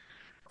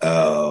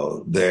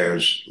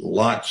 There's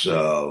lots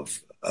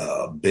of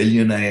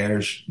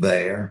billionaires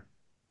there,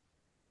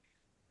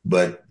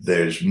 but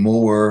there's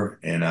more,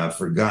 and I've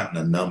forgotten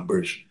the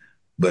numbers,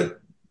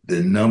 but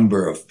the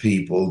number of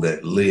people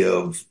that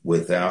live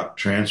without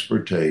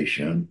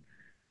transportation,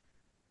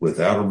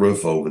 without a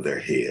roof over their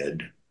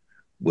head,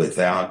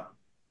 without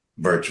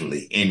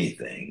virtually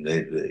anything.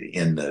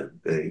 In the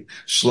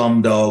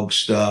Slumdog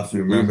stuff,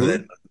 you remember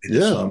that?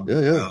 Yeah.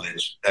 Well,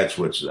 that's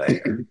what's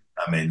there.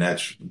 I mean,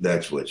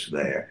 that's what's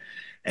there.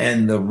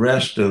 And the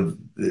rest of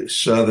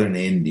southern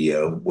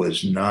India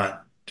was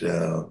not,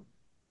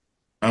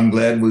 I'm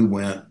glad we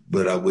went,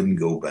 but I wouldn't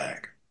go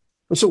back.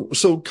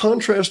 So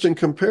contrast and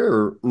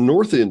compare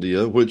North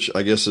India, which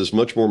I guess is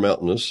much more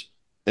mountainous,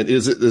 and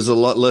is a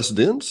lot less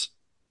dense?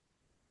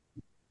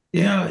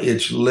 Yeah,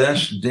 it's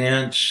less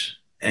dense,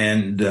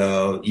 and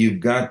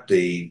you've got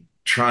the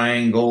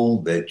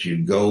triangle that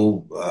you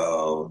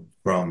go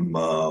from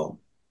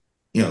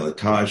the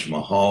Taj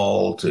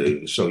Mahal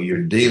so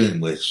you're dealing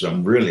with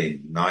some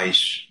really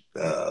nice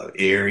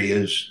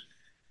areas,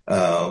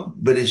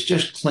 but it's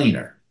just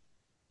cleaner.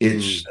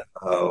 It's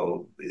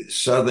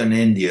southern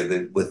India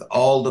that with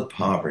all the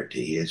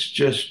poverty, it's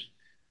just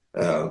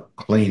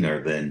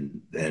cleaner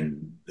than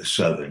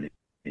southern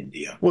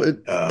India. Well,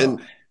 and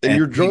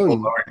you're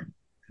drawn.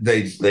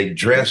 They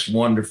dress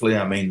wonderfully.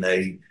 I mean,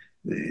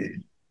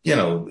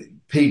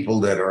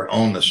 people that are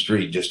on the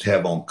street just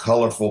have on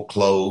colorful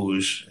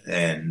clothes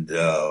and,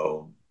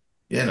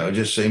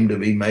 just seem to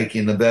be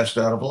making the best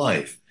out of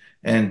life.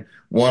 And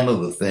one of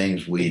the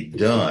things we'd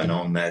done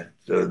on that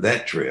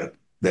trip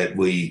that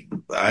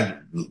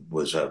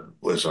was a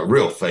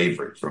real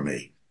favorite for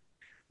me.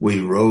 We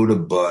rode a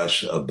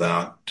bus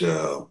about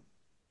 2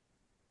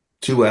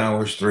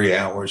 hours, 3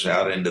 hours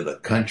out into the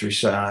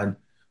countryside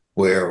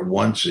where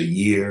once a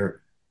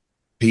year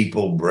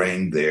people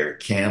bring their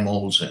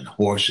camels and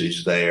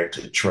horses there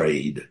to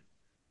trade.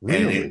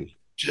 Really? And it's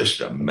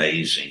just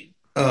amazing.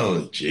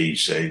 Oh,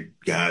 geez,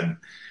 God,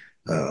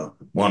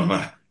 one of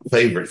my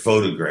favorite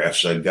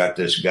photographs, I've got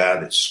this guy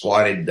that's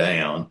squatted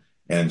down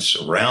and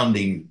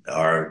surrounding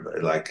are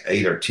like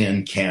 8 or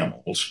 10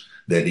 camels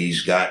that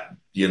he's got,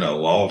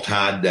 all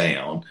tied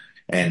down,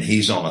 and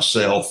he's on a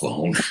cell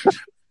phone.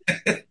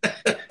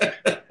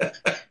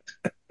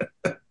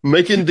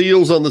 Making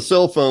deals on the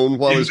cell phone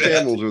while his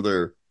camels are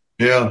there.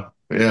 Yeah,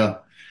 yeah.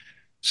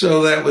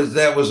 So that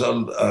was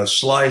a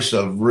slice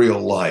of real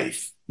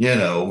life.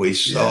 We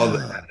saw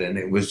that, and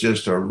it was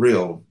just a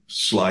real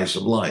slice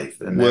of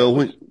life. And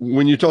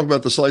when you talk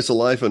about the slice of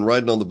life and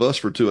riding on the bus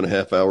for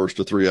 2.5 hours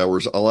to 3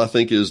 hours, all I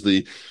think is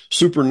the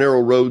super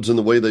narrow roads and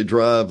the way they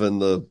drive and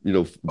the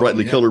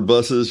brightly colored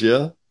buses.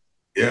 Yeah,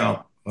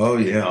 yeah. Oh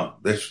yeah.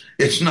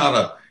 It's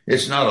not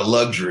a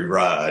luxury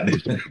ride,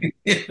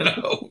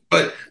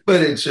 but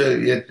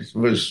it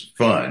was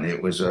fun.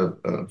 It was a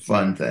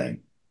fun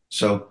thing.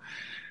 So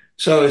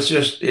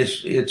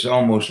it's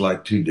almost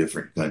like two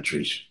different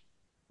countries.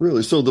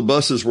 Really? So the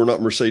buses were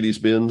not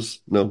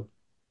Mercedes-Benz? No.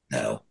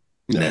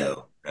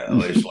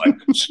 It's like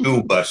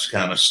school bus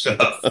kind of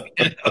stuff.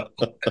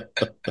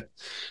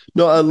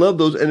 No, I love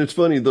those. And it's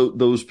funny,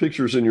 those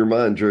pictures in your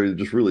mind, Jerry,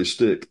 just really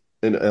stick.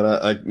 And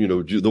I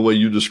the way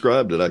you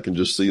described it, I can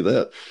just see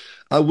that.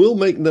 I will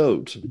make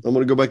note. I'm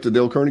going to go back to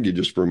Dale Carnegie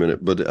just for a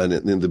minute, but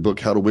in the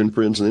book, How to Win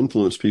Friends and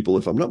Influence People,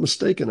 if I'm not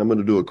mistaken, I'm going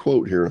to do a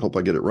quote here and hope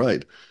I get it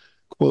right.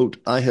 Quote,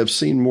 I have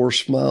seen more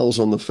smiles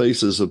on the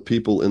faces of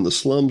people in the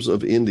slums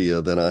of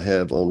India than I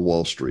have on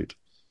Wall Street.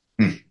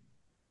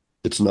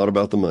 It's not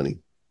about the money.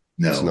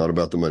 No. It's not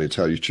about the money. It's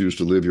how you choose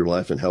to live your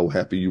life and how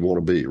happy you want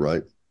to be,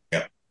 right?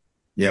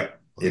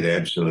 Yep. It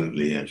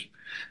absolutely is.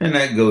 And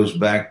that goes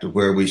back to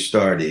where we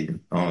started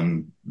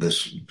on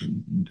this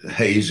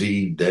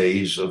hazy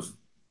days of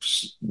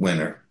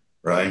winter,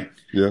 right?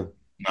 Yeah.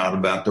 Not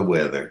about the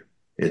weather.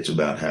 It's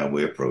about how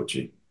we approach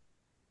it.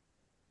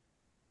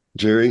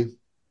 Jerry,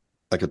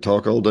 I could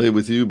talk all day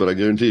with you, but I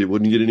guarantee it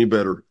wouldn't get any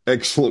better.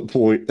 Excellent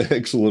point.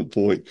 Excellent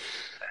point.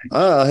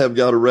 I have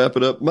got to wrap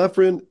it up. My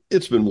friend,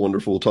 it's been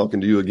wonderful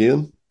talking to you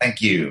again. Thank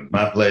you.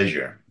 My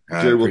pleasure.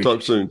 Jerry, we'll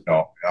talk soon.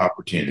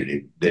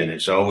 Opportunity. Then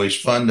it's always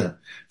fun to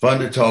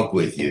talk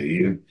with you.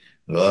 You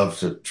love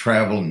to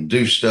travel and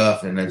do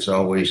stuff, and it's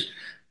always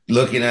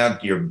looking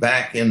out your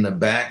back in the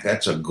back.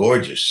 That's a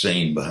gorgeous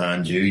scene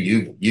behind you.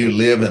 You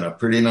live in a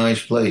pretty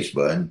nice place,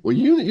 bud. Well,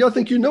 I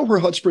think you know where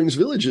Hot Springs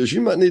Village is.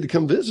 You might need to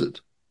come visit.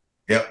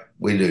 Yep,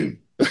 we do.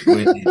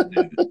 We need to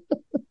do it.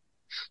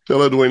 Tell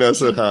Dwayne I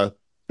said hi.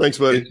 Thanks,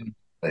 buddy.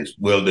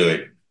 We'll do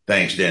it.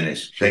 Thanks,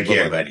 Dennis. Take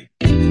care, buddy.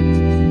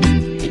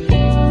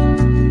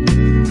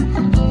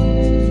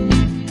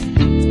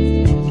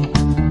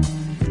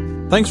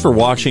 Thanks for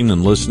watching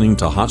and listening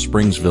to Hot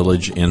Springs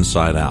Village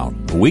Inside Out,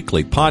 a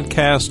weekly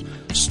podcast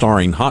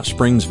starring Hot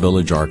Springs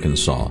Village,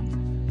 Arkansas.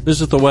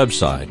 Visit the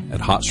website at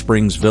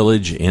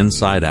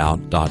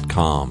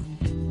hotspringsvillageinsideout.com.